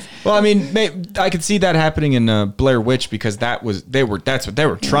 Well, I mean, I could see that happening in Blair Witch because that's what they were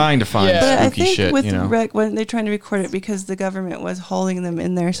trying to find but spooky I think shit. With Wreck, when they're trying to record it because the government was holding them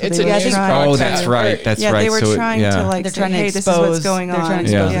in there, so it's they were trying. Oh, that's right. That's right. They were trying to like they're say, trying to hey, expose, this is what's going on. They're trying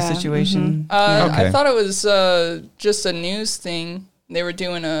to expose the situation. I thought it was just a news thing. They were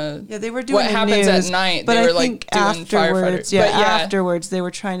doing what happens news, at night. But they were I think doing afterwards, firefighters. Afterwards they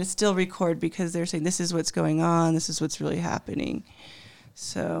were trying to still record because they're saying this is what's going on, this is what's really happening.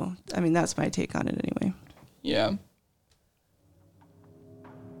 So, I mean, that's my take on it anyway. Yeah.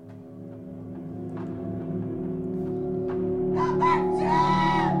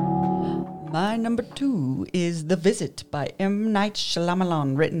 My number 2 is The Visit by M. Night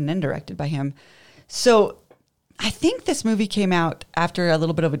Shyamalan, written and directed by him. So I think this movie came out after a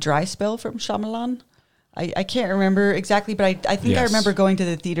little bit of a dry spell from Shyamalan. I can't remember exactly, but I think I remember going to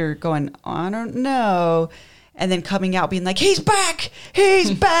the theater going, I don't know, and then coming out being like, he's back,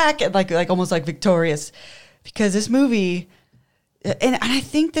 and like almost like victorious, because this movie, and I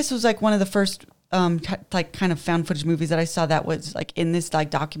think this was like one of the first like kind of found footage movies that I saw that was like in this like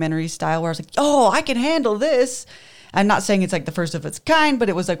documentary style where I was like, oh, I can handle this. I'm not saying it's like the first of its kind, but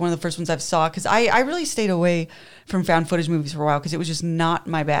it was like one of the first ones I've saw because I really stayed away from found footage movies for a while because it was just not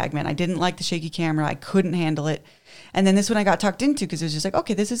my bag, man. I didn't like the shaky camera. I couldn't handle it. And then this one I got tucked into because it was just like,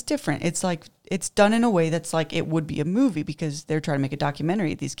 okay, this is different. It's like, it's done in a way that's like it would be a movie because they're trying to make a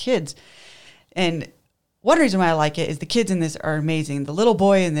documentary of these kids. And one reason why I like it is the kids in this are amazing. The little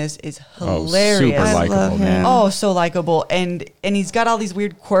boy in this is hilarious. Super likable, man. Oh, so likable. And he's got all these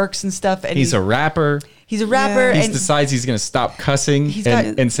weird quirks and stuff. And he's a rapper. He's a rapper. He and decides he's going to stop cussing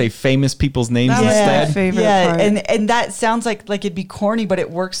and say famous people's names That was instead. my favorite part. And that sounds like it'd be corny, but it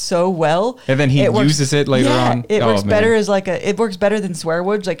works so well. And then he uses it later on. It works better as it works better than swear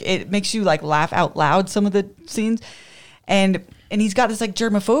words. Like it makes you like laugh out loud some of the scenes. And he's got this like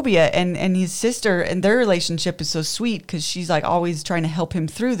germophobia and his sister and their relationship is so sweet because she's like always trying to help him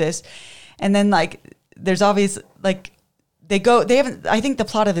through this. And then like there's obvious like I think the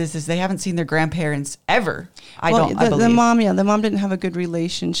plot of this is they haven't seen their grandparents ever. I believe. The mom didn't have a good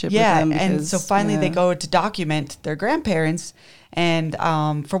relationship with them. And so finally they go to document their grandparents. And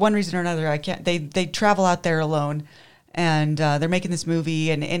for one reason or another, they travel out there alone and they're making this movie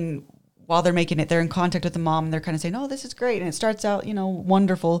and while they're making it, they're in contact with the mom and they're kind of saying, oh, this is great. And it starts out,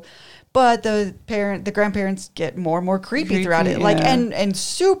 wonderful. But the grandparents get more and more creepy throughout it. Like, and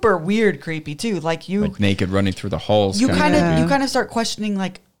super weird creepy too. Like naked running through the halls. You kind of start questioning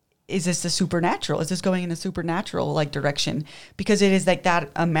like, is this the supernatural? Is this going in a supernatural like direction? Because it is like that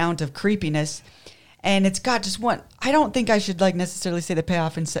amount of creepiness. And it's got just one. I don't think I should like necessarily say the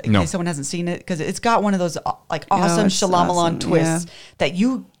payoff in case someone hasn't seen it because it's got one of those like awesome Shyamalan twists that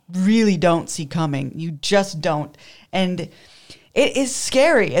you really don't see coming. You just don't. And it is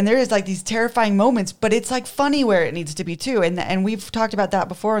scary. And there is like these terrifying moments, but it's like funny where it needs to be too. And we've talked about that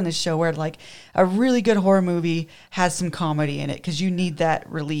before on this show where like a really good horror movie has some comedy in it because you need that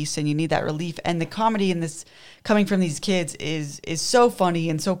release and you need that relief. And the comedy in this coming from these kids is so funny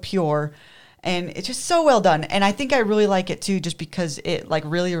and so pure. And it's just so well done. And I think I really like it too, just because it like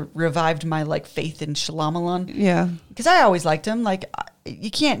really revived my like faith in Shyamalan. Yeah. Because I always liked him. Like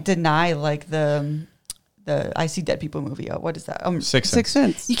you can't deny like the I See Dead People movie. What is that? Sixth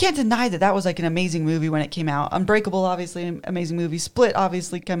Sense. You can't deny that was like an amazing movie when it came out. Unbreakable, obviously, an amazing movie. Split,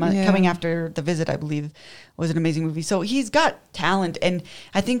 obviously, coming after The Visit, I believe, was an amazing movie. So he's got talent, and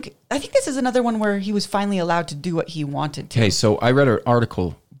I think this is another one where he was finally allowed to do what he wanted to. Okay, so I read an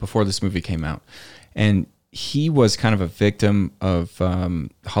article before this movie came out, and he was kind of a victim of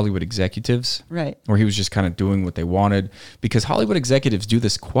Hollywood executives, right? Where he was just kind of doing what they wanted, because Hollywood executives do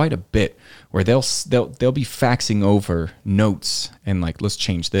this quite a bit, where they'll be faxing over notes and like, let's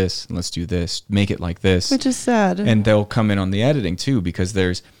change this and let's do this, make it like this, which is sad. And they'll come in on the editing too, because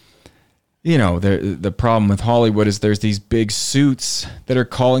there's, the problem with Hollywood is there's these big suits that are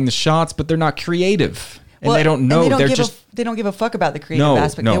calling the shots, but they're not creative. And they don't know. They don't give a fuck about the creative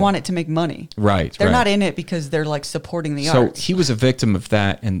aspect. They want it to make money. Right. They're not in it because they're like supporting the art. So he was a victim of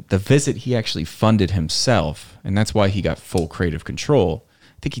that. And The Visit, he actually funded himself. And that's why he got full creative control.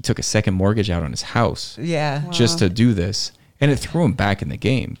 I think he took a second mortgage out on his house. Yeah. Just to do this. And it threw him back in the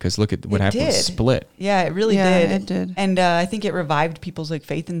game because look at what happened with Split. Yeah, it really did. It did. And I think it revived people's like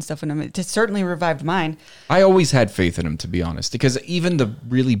faith and stuff in him. It just certainly revived mine. I always had faith in him, to be honest, because even the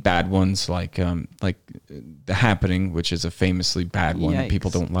really bad ones, like The Happening, which is a famously bad one that people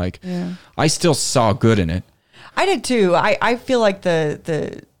don't like, I still saw good in it. I did too. I feel like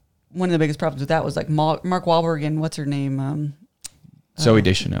the one of the biggest problems with that was like Mark Wahlberg and what's her name. Zooey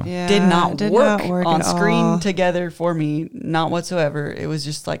Deschanel. Did not work on screen together for me, not whatsoever. It was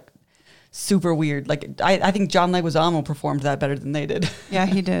just like super weird. Like I think John Leguizamo performed that better than they did. Yeah,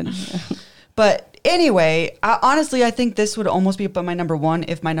 he did. But anyway, honestly, I think this would almost be up on my number one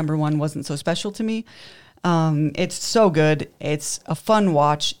if my number one wasn't so special to me. It's so good. It's a fun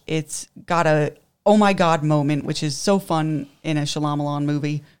watch. It's got a oh my god moment, which is so fun in a Shyamalan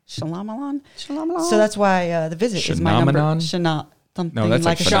movie. Shyamalan. So that's why The Visit is my number. Something that's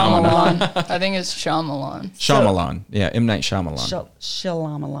like Shyamalan. I think it's Shyamalan. Shyamalan. Yeah, M. Night Shyamalan.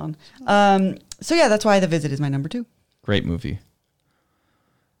 Shyamalan. So yeah, that's why The Visit is my number two. Great movie.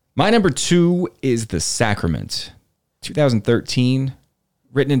 My number two is The Sacrament. 2013.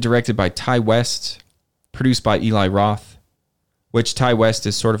 Written and directed by Ty West. Produced by Eli Roth. Which Ty West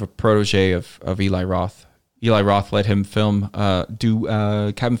is sort of a protege of Eli Roth. Eli Roth let him do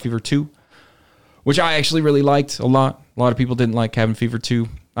Cabin Fever 2. Which I actually really liked a lot. A lot of people didn't like Cabin Fever 2.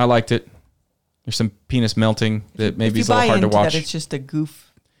 I liked it. There's some penis melting that maybe is a little hard to watch. It's just a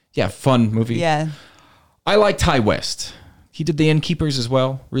goof. Yeah, fun movie. Yeah. I like Ty West. He did The Innkeepers as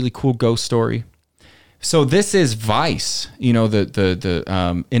well. Really cool ghost story. So this is Vice,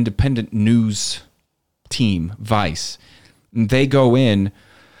 the independent news team, Vice. And they go in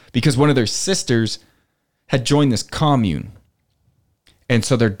because one of their sisters had joined this commune. And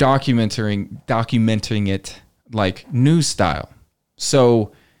so they're documenting it like news style.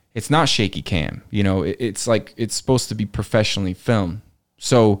 So it's not shaky cam. It's like it's supposed to be professionally filmed.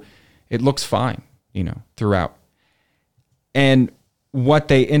 So it looks fine. throughout. And what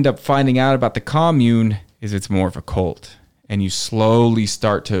they end up finding out about the commune is it's more of a cult. And you slowly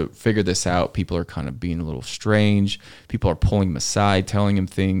start to figure this out. People are kind of being a little strange. People are pulling him aside, telling him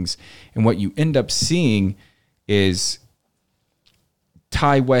things. And what you end up seeing is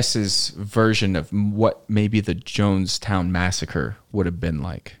Ty West's version of what maybe the Jonestown Massacre would have been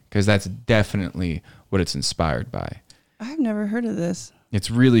like. Because that's definitely what it's inspired by. I've never heard of this.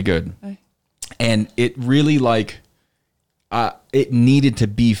 It's really good. And it really it needed to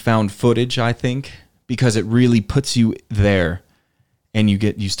be found footage, I think. Because it really puts you there, and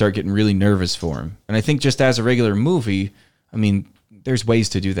you start getting really nervous for him. And I think just as a regular movie, I mean, there's ways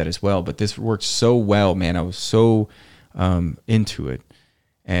to do that as well. But this worked so well, man. I was so into it,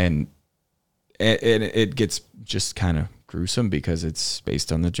 and it gets just kind of gruesome because it's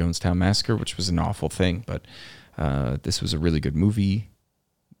based on the Jonestown Massacre, which was an awful thing. But this was a really good movie.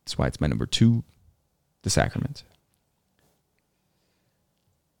 That's why it's my number 2, The Sacrament.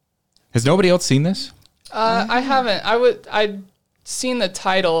 Has nobody else seen this? I haven't. I'd seen the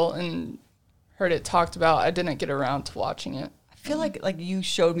title and heard it talked about. I didn't get around to watching it. I feel like you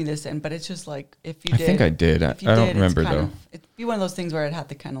showed me this, but it's just like if you did. I think I did. I don't remember though. It'd be one of those things where I'd have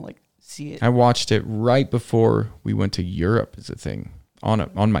to kind of like see it. I watched it right before we went to Europe as a thing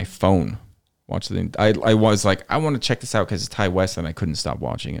on my phone. I was like, I want to check this out because it's Ty West, and I couldn't stop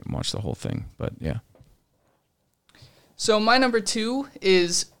watching it and watch the whole thing. But yeah. So my number 2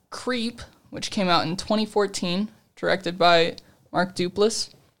 is Creep, which came out in 2014, directed by Mark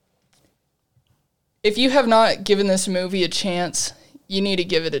Duplass. If you have not given this movie a chance, you need to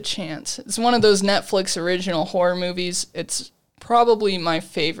give it a chance. It's one of those Netflix original horror movies. It's probably my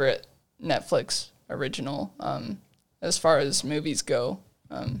favorite Netflix original as far as movies go,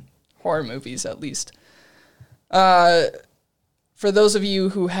 horror movies at least. For those of you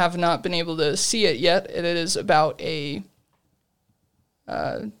who have not been able to see it yet, it is about a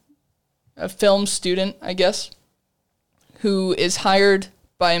film student, I guess, who is hired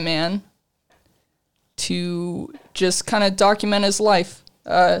by a man to just kind of document his life.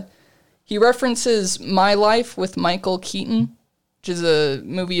 He references My Life with Michael Keaton, which is a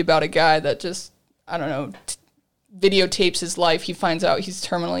movie about a guy that just, videotapes his life. He finds out he's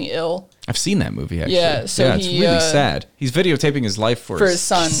terminally ill. I've seen that movie, actually. Yeah, so it's really sad. He's videotaping his life for his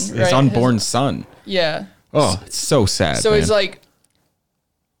son. His unborn son. Yeah. Oh, it's so sad, So man. he's like,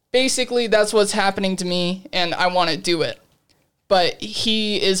 basically, that's what's happening to me, and I want to do it. But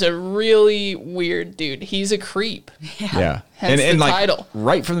he is a really weird dude. He's a creep. Yeah. Hence and the like title.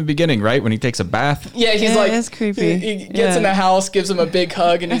 Right from the beginning, right? When he takes a bath. Yeah, he's like, it's creepy. He gets in the house, gives him a big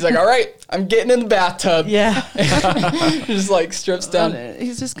hug, and he's like, all right, I'm getting in the bathtub. Yeah. Just like strips down.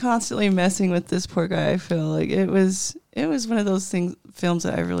 He's just constantly messing with this poor guy. I feel like it was one of those films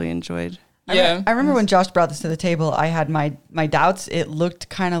that I really enjoyed. Yeah. I remember when Josh brought this to the table, I had my doubts. It looked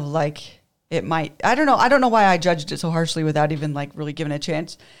kind of like it might, I don't know why I judged it so harshly without even like really giving it a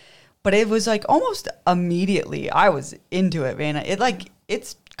chance. But it was like almost immediately I was into it, man.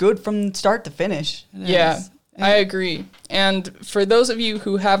 It's good from start to finish. Yeah, I agree. And for those of you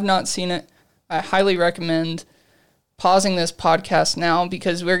who have not seen it, I highly recommend pausing this podcast now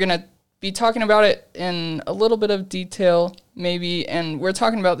because we're going to be talking about it in a little bit of detail maybe, and we're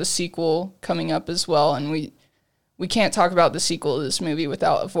talking about the sequel coming up as well, and we can't talk about the sequel to this movie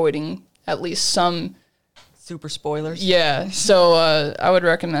without avoiding at least some super spoilers. Yeah, so I would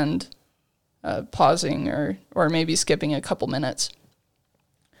recommend pausing or maybe skipping a couple minutes.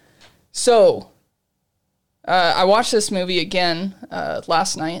 So I watched this movie again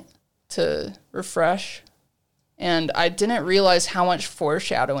last night to refresh, and I didn't realize how much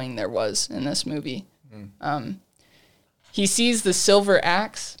foreshadowing there was in this movie. He sees the silver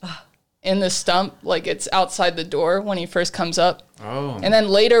axe in the stump, like it's outside the door when he first comes up. Oh. And then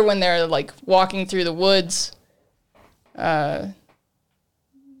later when they're like walking through the woods, the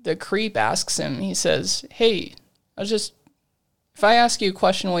creep asks him, he says, hey, if I ask you a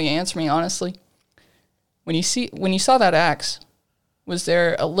question, will you answer me honestly? When you saw that axe, was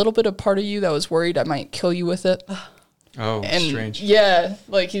there a little bit of part of you that was worried I might kill you with it? Oh, and strange. Yeah,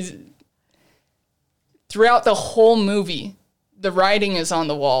 like throughout the whole movie, the writing is on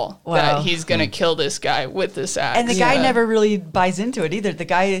the wall that he's going to kill this guy with this axe. And the guy never really buys into it either. The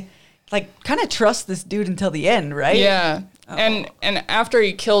guy like kind of trusts this dude until the end, right? Yeah. Oh. And after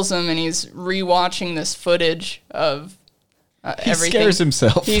he kills him and he's rewatching this footage of he everything. Scares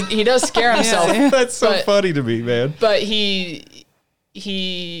himself. He does scare himself. That's so funny to me, man. But he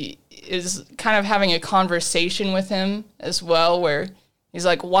is kind of having a conversation with him as well where he's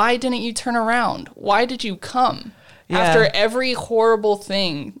like, why didn't you turn around? Why did you come? After every horrible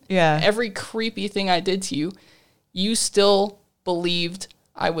thing, Yeah. every creepy thing I did to you, you still believed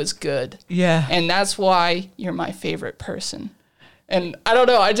I was good. Yeah. And that's why you're my favorite person. And I don't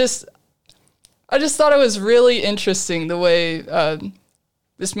know, I just thought it was really interesting the way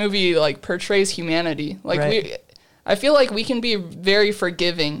this movie like portrays humanity. Like I feel like we can be very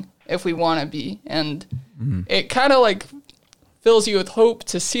forgiving if we want to be, and it kind of like fills you with hope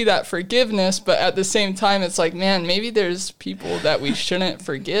to see that forgiveness, but at the same time it's like, man, maybe there's people that we shouldn't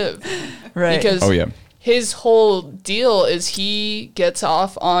forgive. Right. Because Oh, yeah. his whole deal is he gets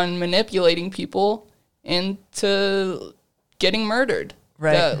off on manipulating people into getting murdered.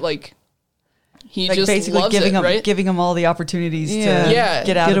 Right. That, like, he Like just basically loves giving it, them right? giving them all the opportunities to Yeah.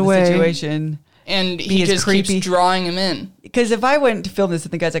 get out Get of away. the situation. And he as just creepy. keeps drawing him in. Because if I went to film this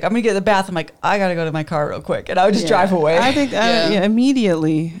and the guy's like, I'm gonna get in the bath, I'm like, I gotta go to my car real quick, and I would just drive away. I think Yeah.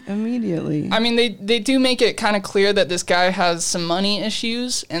 immediately. I mean, they do make it kind of clear that this guy has some money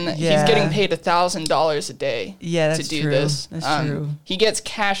issues and that he's Yeah. getting paid $1,000 a day Yeah, to that's do true. this. That's true. He gets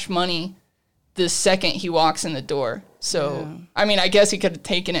cash money the second he walks in the door. So, I mean, I guess he could have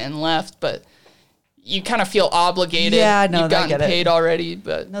taken it and left, but you kind of feel obligated. Yeah, no, You've I gotten get it. paid already,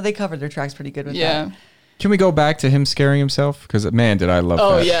 but No, they covered their tracks pretty good with yeah. that. Can we go back to him scaring himself? Because man, did I love that.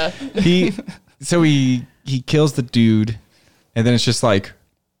 Oh, yeah. He kills the dude, and then it's just like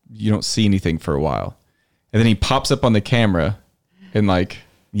you don't see anything for a while, and then he pops up on the camera and like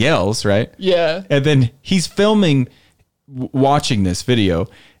yells, right? Yeah. And then he's filming, watching this video,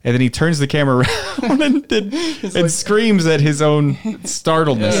 and then he turns the camera around and screams at his own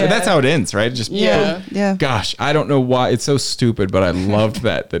startledness. Yeah. And that's how it ends, right? Just Yeah. Yeah. Gosh, I don't know why it's so stupid, but I loved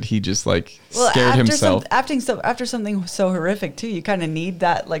that he just like scared himself. After something so horrific too, you kind of need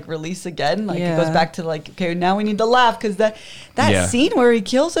that like release again. Like it Yeah. goes back to like, okay, now we need to laugh because that Yeah. scene where he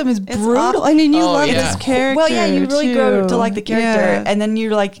kills him is It's brutal. awful. I mean, you Oh, love yeah. this character. Well, yeah, you really grow to like the character, Yeah. and then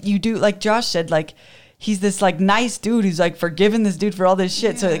you're like, you do like Josh said, like he's this like nice dude who's like forgiving this dude for all this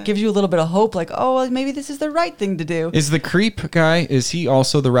shit. So it gives you a little bit of hope, like, oh, well, maybe this is the right thing to do. Is the creep guy, is he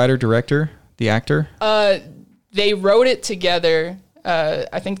also the writer director, the actor? They wrote it together.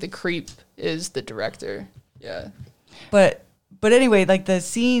 I think the creep is the director. Yeah. But anyway, like the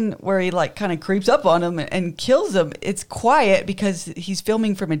scene where he like kind of creeps up on him and kills him, it's quiet because he's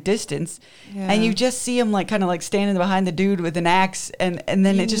filming from a distance, and you just see him like kind of like standing behind the dude with an axe, and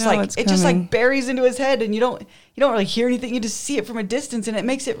then You it just know like it's it just coming. like buries into his head, and you don't really hear anything. You just see it from a distance, and it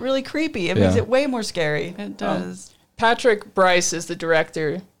makes it really creepy. It makes Yeah. it way more scary. It does. Patrick Bryce is the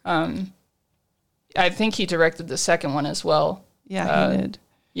director. I think he directed the second one as well. Yeah, he did.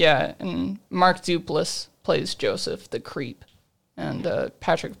 Yeah, and Mark Duplass plays Joseph, the creep, and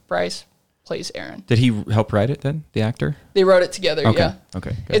Patrick Bryce plays Aaron. Did he help write it then, the actor? They wrote it together, Okay. yeah.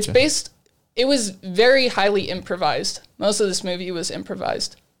 Okay. It's gotcha. it was very highly improvised. Most of this movie was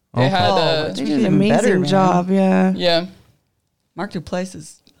improvised. They Okay. had, Oh, They did an even amazing better, man. job. Yeah. yeah. Mark Duplass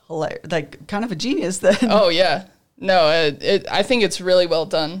is hilarious, like kind of a genius then. Oh, yeah. No, I think it's really well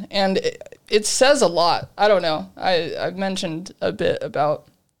done. And it says a lot. I don't know. I've mentioned a bit about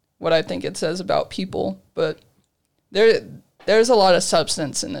what I think it says about people, but there's a lot of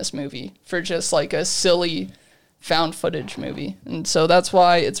substance in this movie for just like a silly found footage movie. And so that's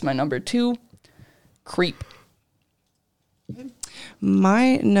why it's my number 2, Creep.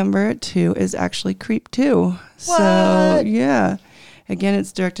 My number 2 is actually Creep 2. So, What? yeah. Again,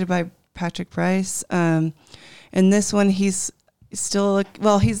 it's directed by Patrick Bryce. And this one, he's still,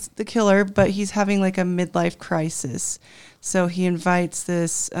 he's the killer, but he's having like a midlife crisis. So he invites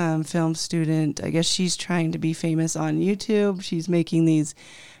this film student. I guess she's trying to be famous on YouTube. She's making these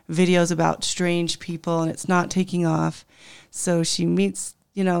videos about strange people, and it's not taking off. So she meets,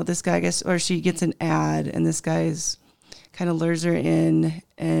 this guy, I guess, or she gets an ad, and this guy's kind of lures her in,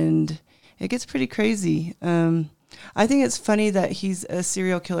 and it gets pretty crazy. I think it's funny that he's a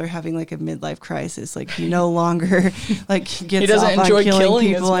serial killer having like a midlife crisis. Like he no longer like gets doesn't off enjoy on killing killing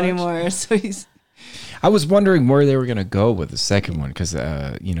as people much. anymore. So he's I was wondering where they were going to go with the second one because,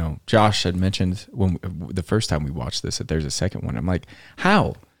 Josh had mentioned when the first time we watched this that there's a second one. I'm like,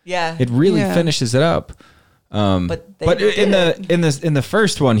 how? Yeah. It really Yeah. finishes it up. But But did in it. the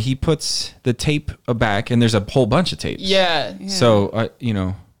first one, he puts the tape back, and there's a whole bunch of tapes. Yeah. So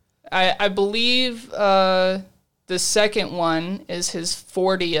I believe the second one is his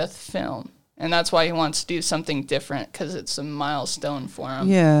 40th film. And that's why he wants to do something different, because it's a milestone for him.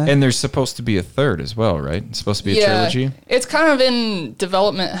 yeah. and there's supposed to be a third as well, right? It's supposed to be a trilogy. It's kind of in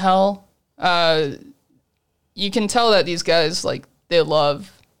development hell. You can tell that these guys, like, they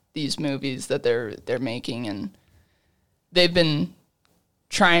love these movies that they're making, and they've been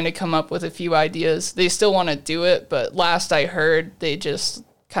trying to come up with a few ideas. They still want to do it, but last I heard, they just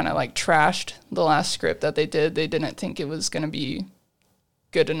kind of like trashed the last script that they did. They didn't think it was going to be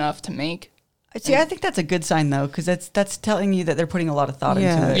good enough to make. See, I think that's a good sign, though, because that's telling you that they're putting a lot of thought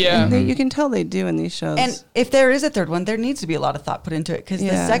into it. Yeah. You can tell they do in these shows. And if there is a third one, there needs to be a lot of thought put into it, because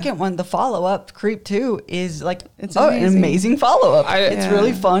the second one, the follow-up, Creep 2, is like It's an amazing follow-up. It's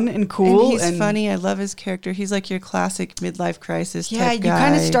really fun and cool. And he's funny. I love his character. He's like your classic midlife crisis type guy. You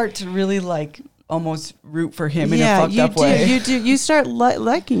kind of start to really like almost root for him in a fucked up way. You do. You start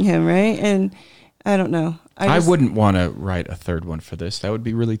liking him, right? And I don't know. I wouldn't want to write a third one for this. That would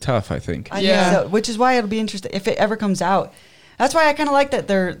be really tough, I think. I think so, which is why it'll be interesting if it ever comes out. That's why I kind of like that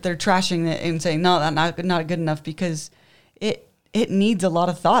they're trashing it and saying no, that's not good enough, because it needs a lot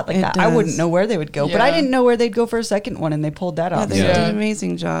of thought like that. I wouldn't know where they would go, but I didn't know where they'd go for a second one, and they pulled that off. They did an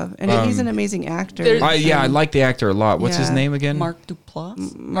amazing job, and he's an amazing actor. I like the actor a lot. What's his name again? Mark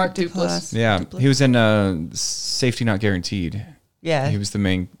Duplass. Mark Duplass. Yeah, he was in Safety Not Guaranteed. Yeah, he was the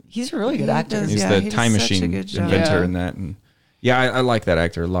main. He's a really good actor. He's the time machine inventor in that, and I like that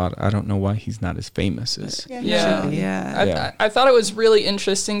actor a lot. I don't know why he's not as famous as. I thought it was really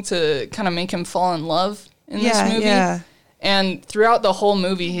interesting to kind of make him fall in love in this movie. Yeah. And throughout the whole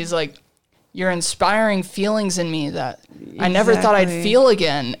movie, he's like, "You're inspiring feelings in me that I never thought I'd feel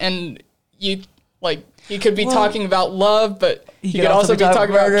again." And you could be talking about love, but you could also be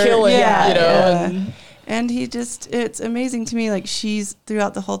talking about killing. And it's amazing to me. Like, she's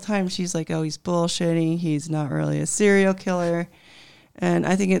throughout the whole time, she's like, "Oh, he's bullshitting. He's not really a serial killer." And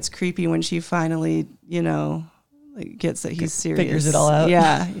I think it's creepy when she finally, gets that he's serious. Figures it all out.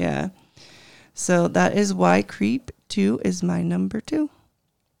 Yeah. So that is why Creep 2 is my number 2.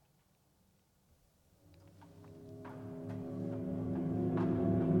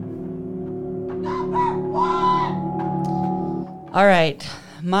 All right.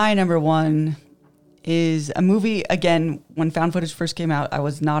 My number 1 is a movie, again, when found footage first came out, I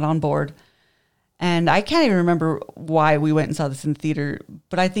was not on board. And I can't even remember why we went and saw this in the theater,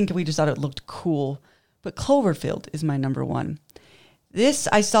 but I think we just thought it looked cool. But Cloverfield is my number 1. This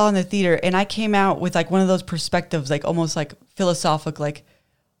I saw in the theater, and I came out with like one of those perspectives, like almost like philosophical, like,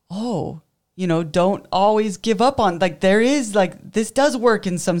 oh, don't always give up on, like, there is, like, this does work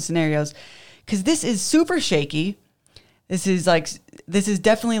in some scenarios, because this is super shaky. This is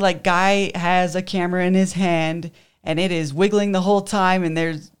definitely like guy has a camera in his hand and it is wiggling the whole time, and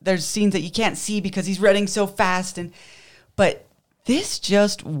there's scenes that you can't see because he's running so fast, but this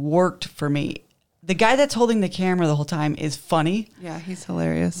just worked for me. The guy that's holding the camera the whole time is funny. Yeah, he's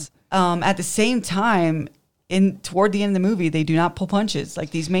hilarious. At the same time, toward the end of the movie, they do not pull punches.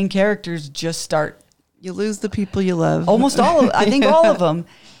 Like, these main characters just start. You lose the people you love. Almost all of, I think all of them.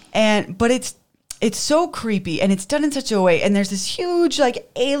 But it's so creepy, and it's done in such a way. And there's this huge like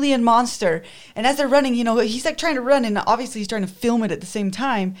alien monster, and as they're running, he's like trying to run, and obviously he's trying to film it at the same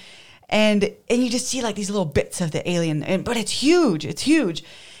time. And you just see like these little bits of the alien, but it's huge,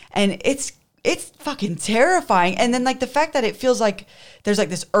 and it's fucking terrifying. And then like the fact that it feels like there's like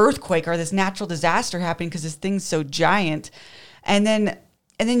this earthquake or this natural disaster happening because this thing's so giant. And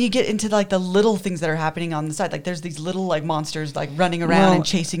then you get into like the little things that are happening on the side. Like there's these little like monsters like running around and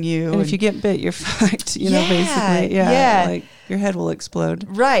chasing you. And if you get bit, you're fucked, basically. Yeah. Like your head will explode.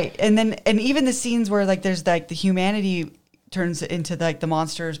 Right. And even the scenes where like there's like the humanity turns into like the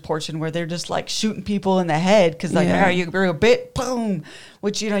monsters portion where they're just like shooting people in the head because like, you're a bit, boom,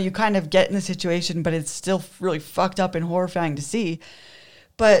 which, you kind of get in the situation, but it's still really fucked up and horrifying to see.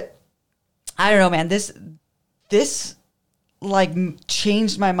 But I don't know, man, this like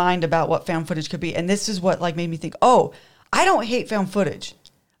changed my mind about what found footage could be. And this is what like made me think, oh, I don't hate found footage.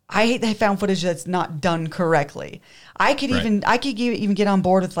 I hate the found footage that's not done correctly. I could even get on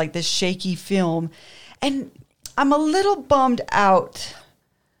board with like this shaky film. And I'm a little bummed out.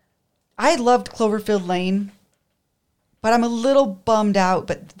 I loved Cloverfield Lane, but I'm a little bummed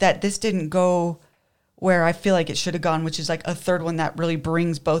out that this didn't go where I feel like it should have gone, which is like a third one that really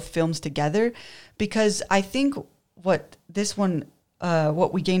brings both films together. Because I think what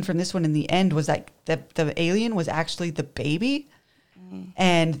we gained from this one in the end was like the alien was actually the baby.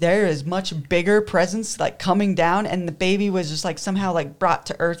 And there is much bigger presence like coming down, and the baby was just like somehow like brought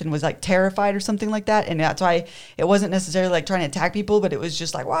to earth and was like terrified or something like that. And that's why it wasn't necessarily like trying to attack people, but it was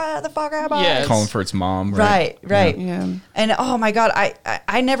just like, what the fuck am I? Yeah, calling for its mom. Right. Yeah. And oh my God,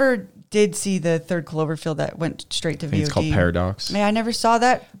 I never did see the third Cloverfield that went straight to VOD. It's called Paradox. I never saw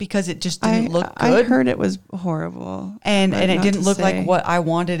that because it just didn't look good. I heard it was horrible. And it didn't look like what I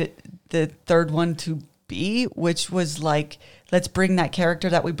wanted the third one to be, which was like, let's bring that character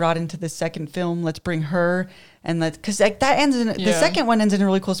that we brought into the second film. Let's bring her, and because like that ends in the second one ends in a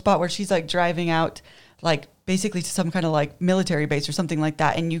really cool spot where she's like driving out, like basically to some kind of like military base or something like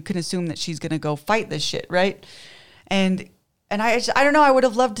that, and you can assume that she's gonna go fight this shit, right? And I don't know. I would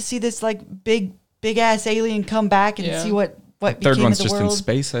have loved to see this like big ass alien come back and see what third one's of the just world. In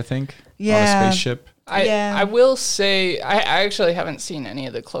space, I think. Yeah. On a spaceship. I will say, I actually haven't seen any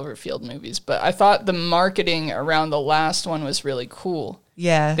of the Cloverfield movies, but I thought the marketing around the last one was really cool.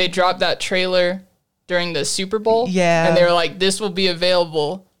 Yeah. They dropped that trailer during the Super Bowl. Yeah. And they were like, this will be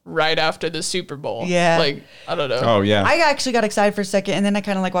available right after the Super Bowl. Yeah. Like, I don't know. Oh, yeah. I actually got excited for a second, and then I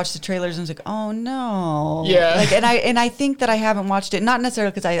kind of like watched the trailers and was like, "Oh no!" Yeah. Like, and I think that I haven't watched it, not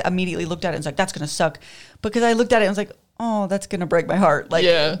necessarily because I immediately looked at it and was like, "That's gonna suck," because I looked at it and was like, "Oh, that's gonna break my heart." Like,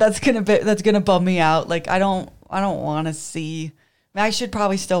 that's gonna bum me out. Like, I don't want to see. I should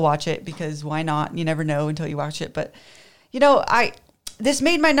probably still watch it because why not? You never know until you watch it. But this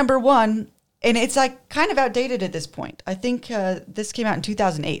made my number one. And it's like kind of outdated at this point. I think this came out in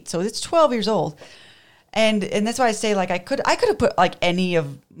 2008, so it's 12 years old. And that's why I say like I could have put like any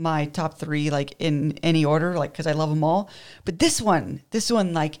of my top 3 like in any order, like because I love them all. But this one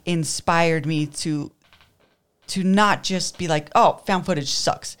like inspired me to not just be like, oh, found footage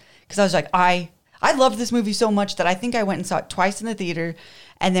sucks, because I was like I loved this movie so much that I think I went and saw it twice in the theater.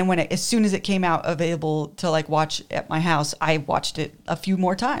 And then as soon as it came out available to like watch at my house, I watched it a few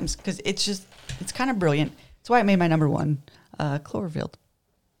more times because it's kind of brilliant. That's why it made my number one, Cloverfield.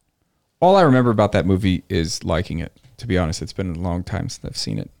 All I remember about that movie is liking it. To be honest, it's been a long time since I've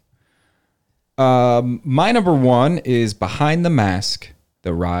seen it. My number one is Behind the Mask: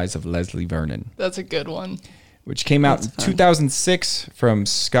 The Rise of Leslie Vernon. That's a good one. Which came out in 2006 from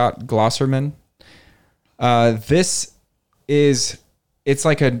Scott Glosserman. It's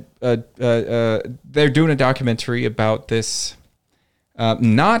like they're doing a documentary about this,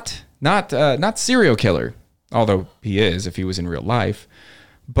 not serial killer, although he is if he was in real life,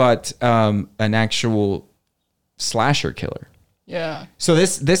 but an actual slasher killer. Yeah. So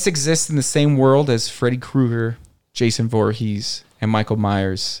this exists in the same world as Freddy Krueger, Jason Voorhees, and Michael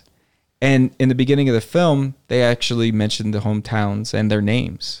Myers. And in the beginning of the film, they actually mentioned the hometowns and their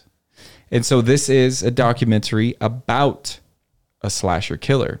names. And so this is a documentary about a slasher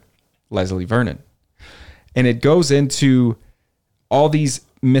killer, Leslie Vernon. And it goes into all these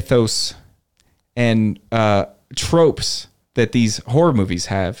mythos and tropes that these horror movies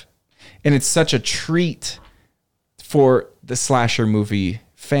have. And it's such a treat for the slasher movie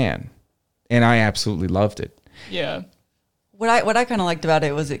fan. And I absolutely loved it. Yeah. What I kind of liked about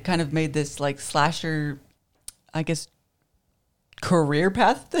it was it kind of made this like slasher, I guess, career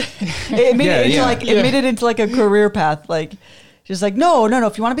path. It made it into like a career path, like just like no.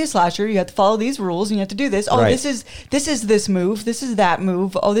 If you want to be a slasher, you have to follow these rules and you have to do this. Oh, right. this is this move. This is that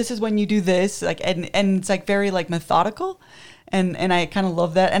move. Oh, this is when you do this. Like and it's like very like methodical, and I kind of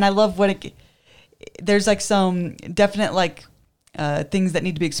love that. And I love when there's like some definite like things that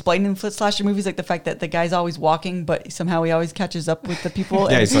need to be explained in slasher movies, like the fact that the guy's always walking, but somehow he always catches up with the people.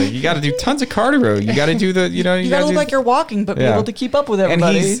 Yeah, it's like you got to do tons of cardio. You got to do the, you got to look like you're walking, but be able to keep up with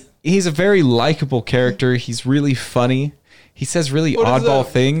everybody. And he's a very likable character. He's really funny. He says really oddball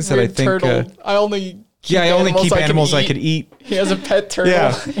things that I think. I only keep animals I could eat. He has a pet turtle.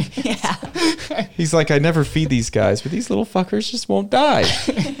 Yeah. He's like, I never feed these guys, but these little fuckers just won't die.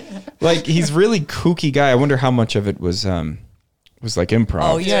 Like he's really kooky guy. I wonder how much of it was like improv.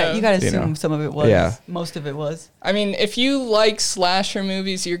 Oh yeah, you gotta assume some of it was. Yeah. Most of it was. I mean, if you like slasher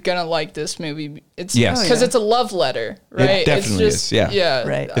movies, you're gonna like this movie. It's because it's a love letter, right? It definitely is. Yeah.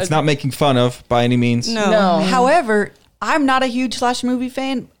 Right. It's not making fun of by any means. No. However, I'm not a huge slasher movie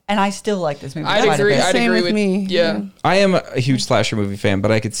fan, and I still like this movie. I'd agree with me. Yeah. I am a huge slasher movie fan,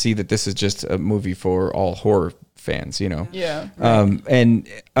 but I could see that this is just a movie for all horror fans, Yeah. And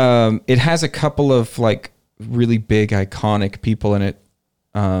it has a couple of like really big iconic people in it,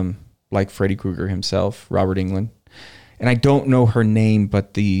 like Freddy Krueger himself, Robert Englund, and I don't know her name,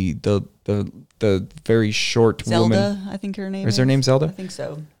 but the very short Zelda, woman. I think her name is her name Zelda? I think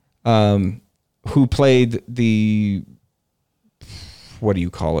so. Who played the, what do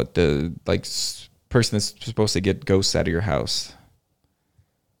you call it? The like person that's supposed to get ghosts out of your house.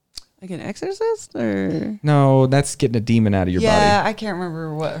 Like an exorcist, or no? That's getting a demon out of your body. Yeah, I can't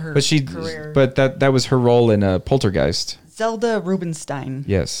remember what her career. But that was her role in Poltergeist. Zelda Rubinstein.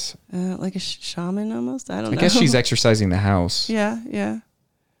 Yes. Like a shaman almost. I don't know. I guess she's exercising the house. Yeah.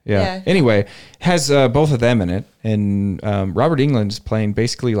 Anyway, has both of them in it, and Robert Englund is playing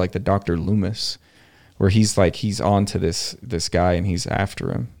basically like the Dr. Loomis, where he's on to this guy and he's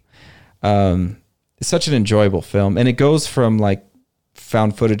after him. It's such an enjoyable film, and it goes from like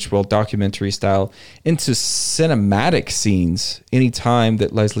found footage, well, documentary style into cinematic scenes anytime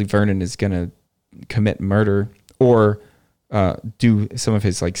that Leslie Vernon is going to commit murder or do some of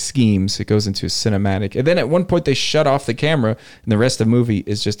his like schemes. It goes into a cinematic, and then at one point they shut off the camera and the rest of the movie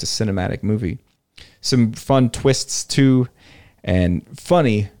is just a cinematic movie. Some fun twists too, and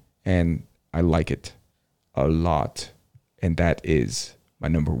funny, and I like it a lot. And that is my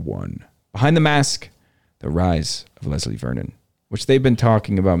number one. Behind the Mask, The Rise of Leslie Vernon, which they've been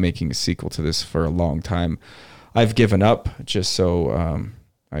talking about making a sequel to this for a long time. I've given up just so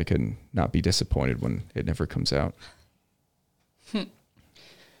I can not be disappointed when it never comes out.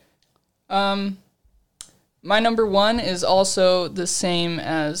 My number one is also the same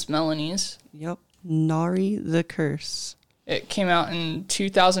as Melanie's. Yep. Nari the Curse. It came out in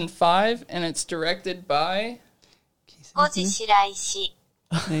 2005, and it's directed by... Oji Shiraishi.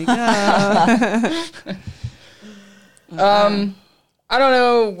 There you go. I don't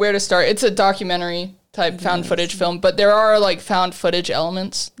know where to start. It's a documentary type found footage film, but there are like found footage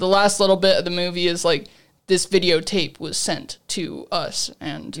elements. The last little bit of the movie is like this videotape was sent to us,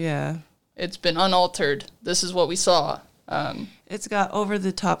 and it's been unaltered. This is what we saw. It's got over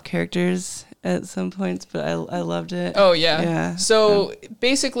the top characters at some points, but I loved it. Oh yeah. So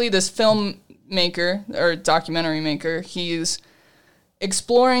basically, this filmmaker or documentary maker, he's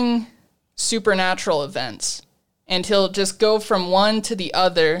exploring supernatural events. And he'll just go from one to the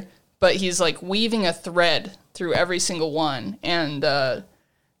other, but he's like weaving a thread through every single one. And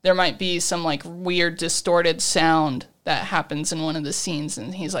there might be some like weird distorted sound that happens in one of the scenes.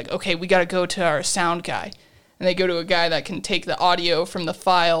 And he's like, okay, we got to go to our sound guy. And they go to a guy that can take the audio from the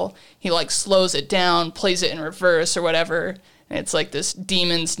file. He like slows it down, plays it in reverse or whatever. And it's like this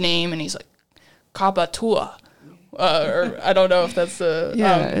demon's name. And he's like, Kabatua. Or I don't know if that's the...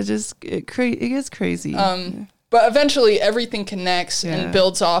 it gets crazy. But eventually everything connects and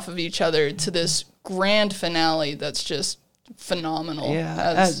builds off of each other to this grand finale that's just phenomenal.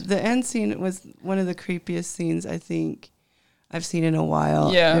 Yeah, the end scene was one of the creepiest scenes I think I've seen in a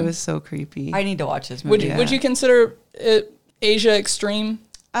while. Yeah. It was so creepy. I need to watch this movie. Would you consider it Asia Extreme?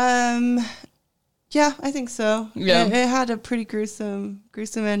 Yeah, I think so. Yeah. It had a pretty gruesome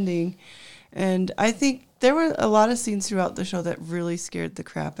ending. And I think there were a lot of scenes throughout the show that really scared the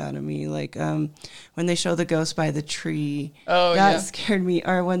crap out of me. Like when they show the ghost by the tree. Oh, that scared me.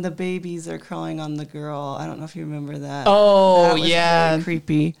 Or when the babies are crawling on the girl. I don't know if you remember that. Oh, that was very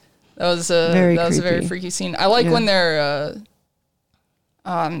creepy. That was a very freaky scene. I like when they're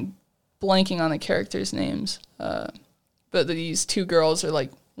blanking on the characters' names. But these two girls are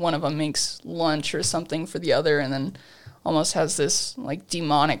like, one of them makes lunch or something for the other, and then almost has this like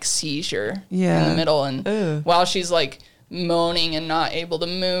demonic seizure in the middle, and while she's like moaning and not able to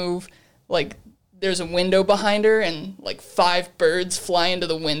move, like there's a window behind her and like 5 birds fly into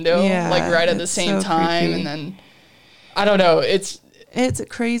the window like right at the same time, creepy. And then I don't know, it's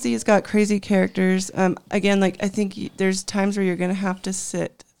crazy. It's got crazy characters. Again, like I think there's times where you're gonna have to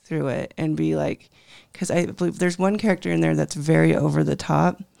sit through it and be like, because I believe there's one character in there that's very over the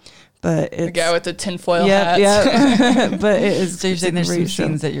top. But it's... The guy with the tinfoil hat. Yeah, but it is... So you're saying there's some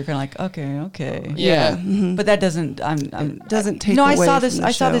scenes that you're kind of like, okay. Yeah. Mm-hmm. But that doesn't... doesn't take away I saw this. From the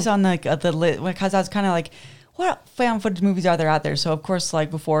I show. saw this on like the list because I was kind of like, what found footage movies are there out there? So of course,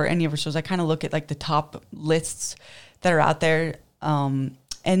 like before any of our shows, I kind of look at like the top lists that are out there. And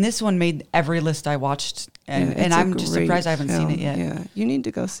this one made every list I watched, and I'm just surprised I haven't seen it yet. Yeah, you need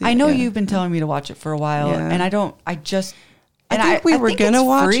to go see it. I know you've been telling me to watch it for a while, and I think we were going to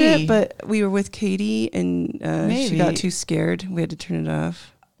watch free. it, but we were with Katie, and she got too scared. We had to turn it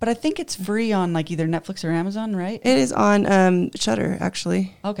off. But I think it's free on like either Netflix or Amazon, right? It is on Shudder,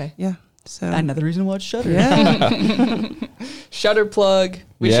 actually. Okay. Yeah. So another reason to watch Shudder. Yeah. Shudder plug.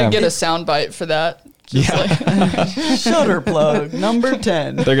 We should get a soundbite for that. Shudder plug number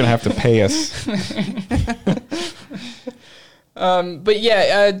 10. They're gonna have to pay us. But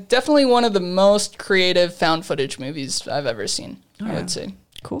yeah, definitely one of the most creative found footage movies I've ever seen. I would say.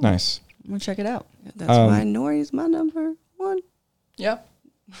 Cool. Nice. I'm gonna check it out. That's why Nori's my number 1. Yeah,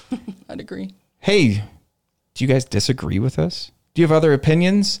 I'd agree. Hey, do you guys disagree with us? Do you have other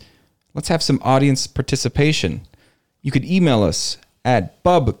opinions? Let's have some audience participation. You could email us at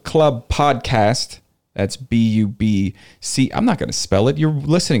bubclubpodcast. That's BUBC. I'm not going to spell it. You're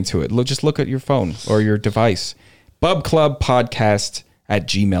listening to it. Just look at your phone or your device.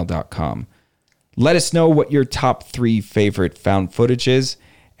 bubclubpodcast@gmail.com. Let us know what your top 3 favorite found footage is.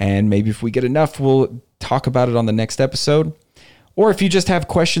 And maybe if we get enough, we'll talk about it on the next episode. Or if you just have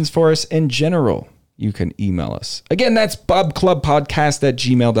questions for us in general, you can email us. Again, that's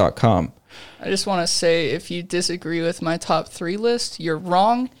bubclubpodcast@gmail.com. I just want to say, if you disagree with my top 3 list, you're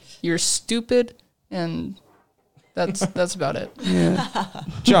wrong, you're stupid, and that's about it. Yeah.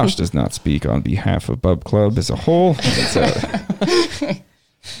 Josh does not speak on behalf of Bub Club as a whole.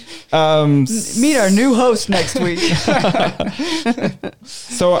 Meet our new host next week.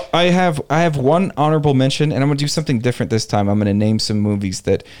 So I have one honorable mention, and I'm gonna do something different this time. I'm gonna name some movies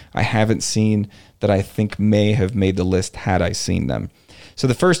that I haven't seen that I think may have made the list had I seen them. So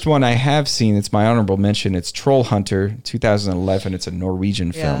the first one I have seen, it's my honorable mention. It's Troll Hunter, 2011. It's a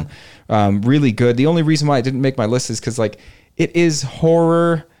Norwegian film. Really good. The only reason why it didn't make my list is because like it is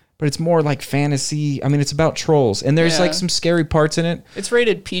horror, but it's more like fantasy. I mean, it's about trolls, and there's like some scary parts in it. It's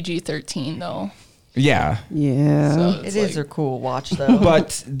rated PG-13 though. Yeah. Yeah. So It is a cool watch, though.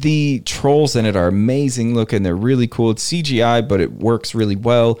 But the trolls in it are amazing looking. They're really cool. It's CGI, but it works really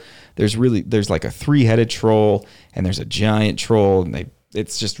well. There's like a 3-headed troll, and there's a giant troll, and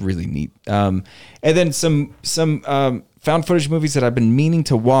it's just really neat. And then some found footage movies that I've been meaning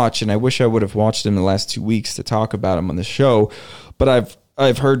to watch, and I wish I would have watched them in the last 2 weeks to talk about them on the show. But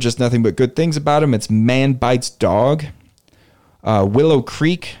I've heard just nothing but good things about them. It's Man Bites Dog. Willow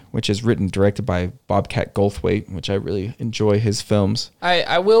Creek, which is written and directed by Bobcat Goldthwait, which I really enjoy his films.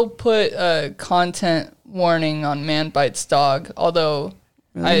 I will put a content warning on Man Bites Dog, although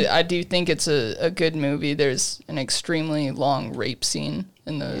I do think it's a good movie. There's an extremely long rape scene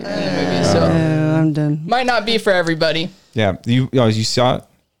in the movie, so I'm done. might not be for everybody. Yeah, you saw it?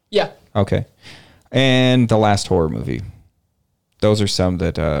 Yeah. Okay. And The Last Horror Movie. Those are some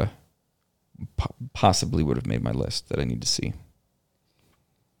that possibly would have made my list that I need to see.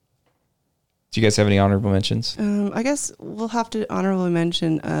 Do you guys have any honorable mentions? I guess we'll have to honorably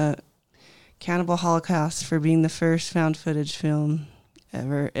mention Cannibal Holocaust for being the first found footage film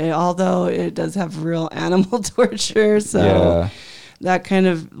ever. Although it does have real animal torture, so that kind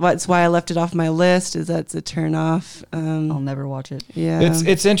of that's why I left it off my list. Is that's a turn off. I'll never watch it. Yeah,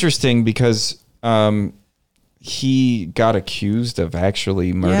 it's interesting because he got accused of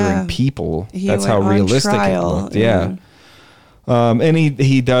actually murdering people. That's how realistic it looked. Yeah. And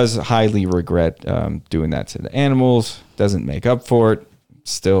he does highly regret doing that to the animals. Doesn't make up for it.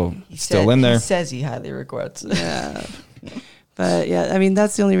 Still in there. He says he highly regrets it. Yeah. But yeah, I mean,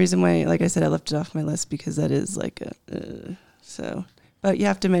 that's the only reason why, like I said, I left it off my list because that is like so. But you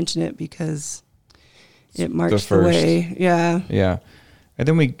have to mention it because it marks the way. Yeah. Yeah. And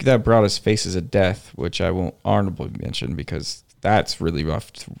then that brought us Faces of Death, which I won't honorably mention because that's really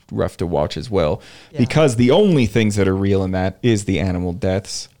rough to watch as well. Yeah. Because the only things that are real in that is the animal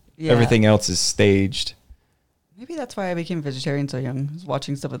deaths. Yeah. Everything else is staged. Maybe that's why I became vegetarian so young. I was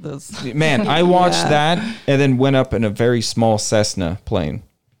watching some of those. Man, I watched that and then went up in a very small Cessna plane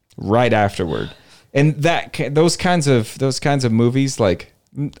right afterward. And those kinds of movies, like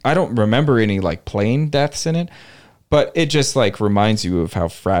I don't remember any like plane deaths in it, but it just like reminds you of how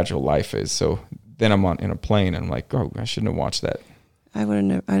fragile life is. So then I'm in a plane and I'm like, oh, I shouldn't have watched that.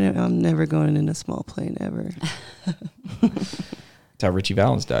 I'm never going in a small plane ever. That's how Richie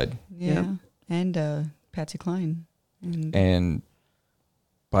Valens died. Yeah. Yep. And Patsy Cline. And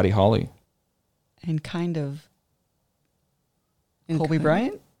Buddy Holly. And kind of Kobe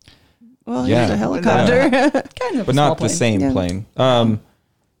Bryant? Well, he was a helicopter. Kind of, but not the same plane. But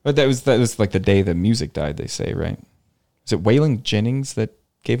that was like the day the music died, they say, right? Is it Waylon Jennings that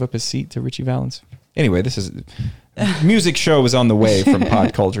gave up his seat to Richie Valens? Anyway, this is music show is on the way from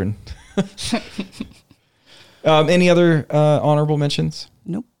Pod Cauldron. Any other honorable mentions?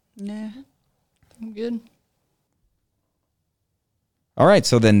 Nope. Nah. I'm good. All right,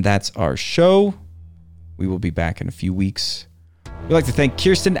 so then that's our show. We will be back in a few weeks. We'd like to thank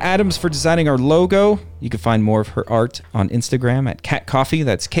Kirsten Adams for designing our logo. You can find more of her art on Instagram at Cat Coffee.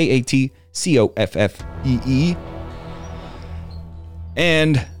 That's KATCOFFEE.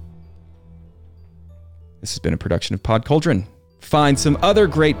 And this has been a production of Pod Cauldron. Find some other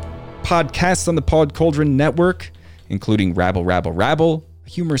great podcasts on the Pod Cauldron network, including Rabble, Rabble, Rabble, a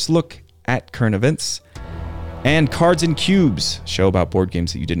humorous look at current events, and Cards and Cubes, a show about board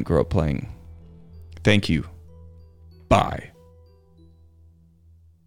games that you didn't grow up playing. Thank you. Bye.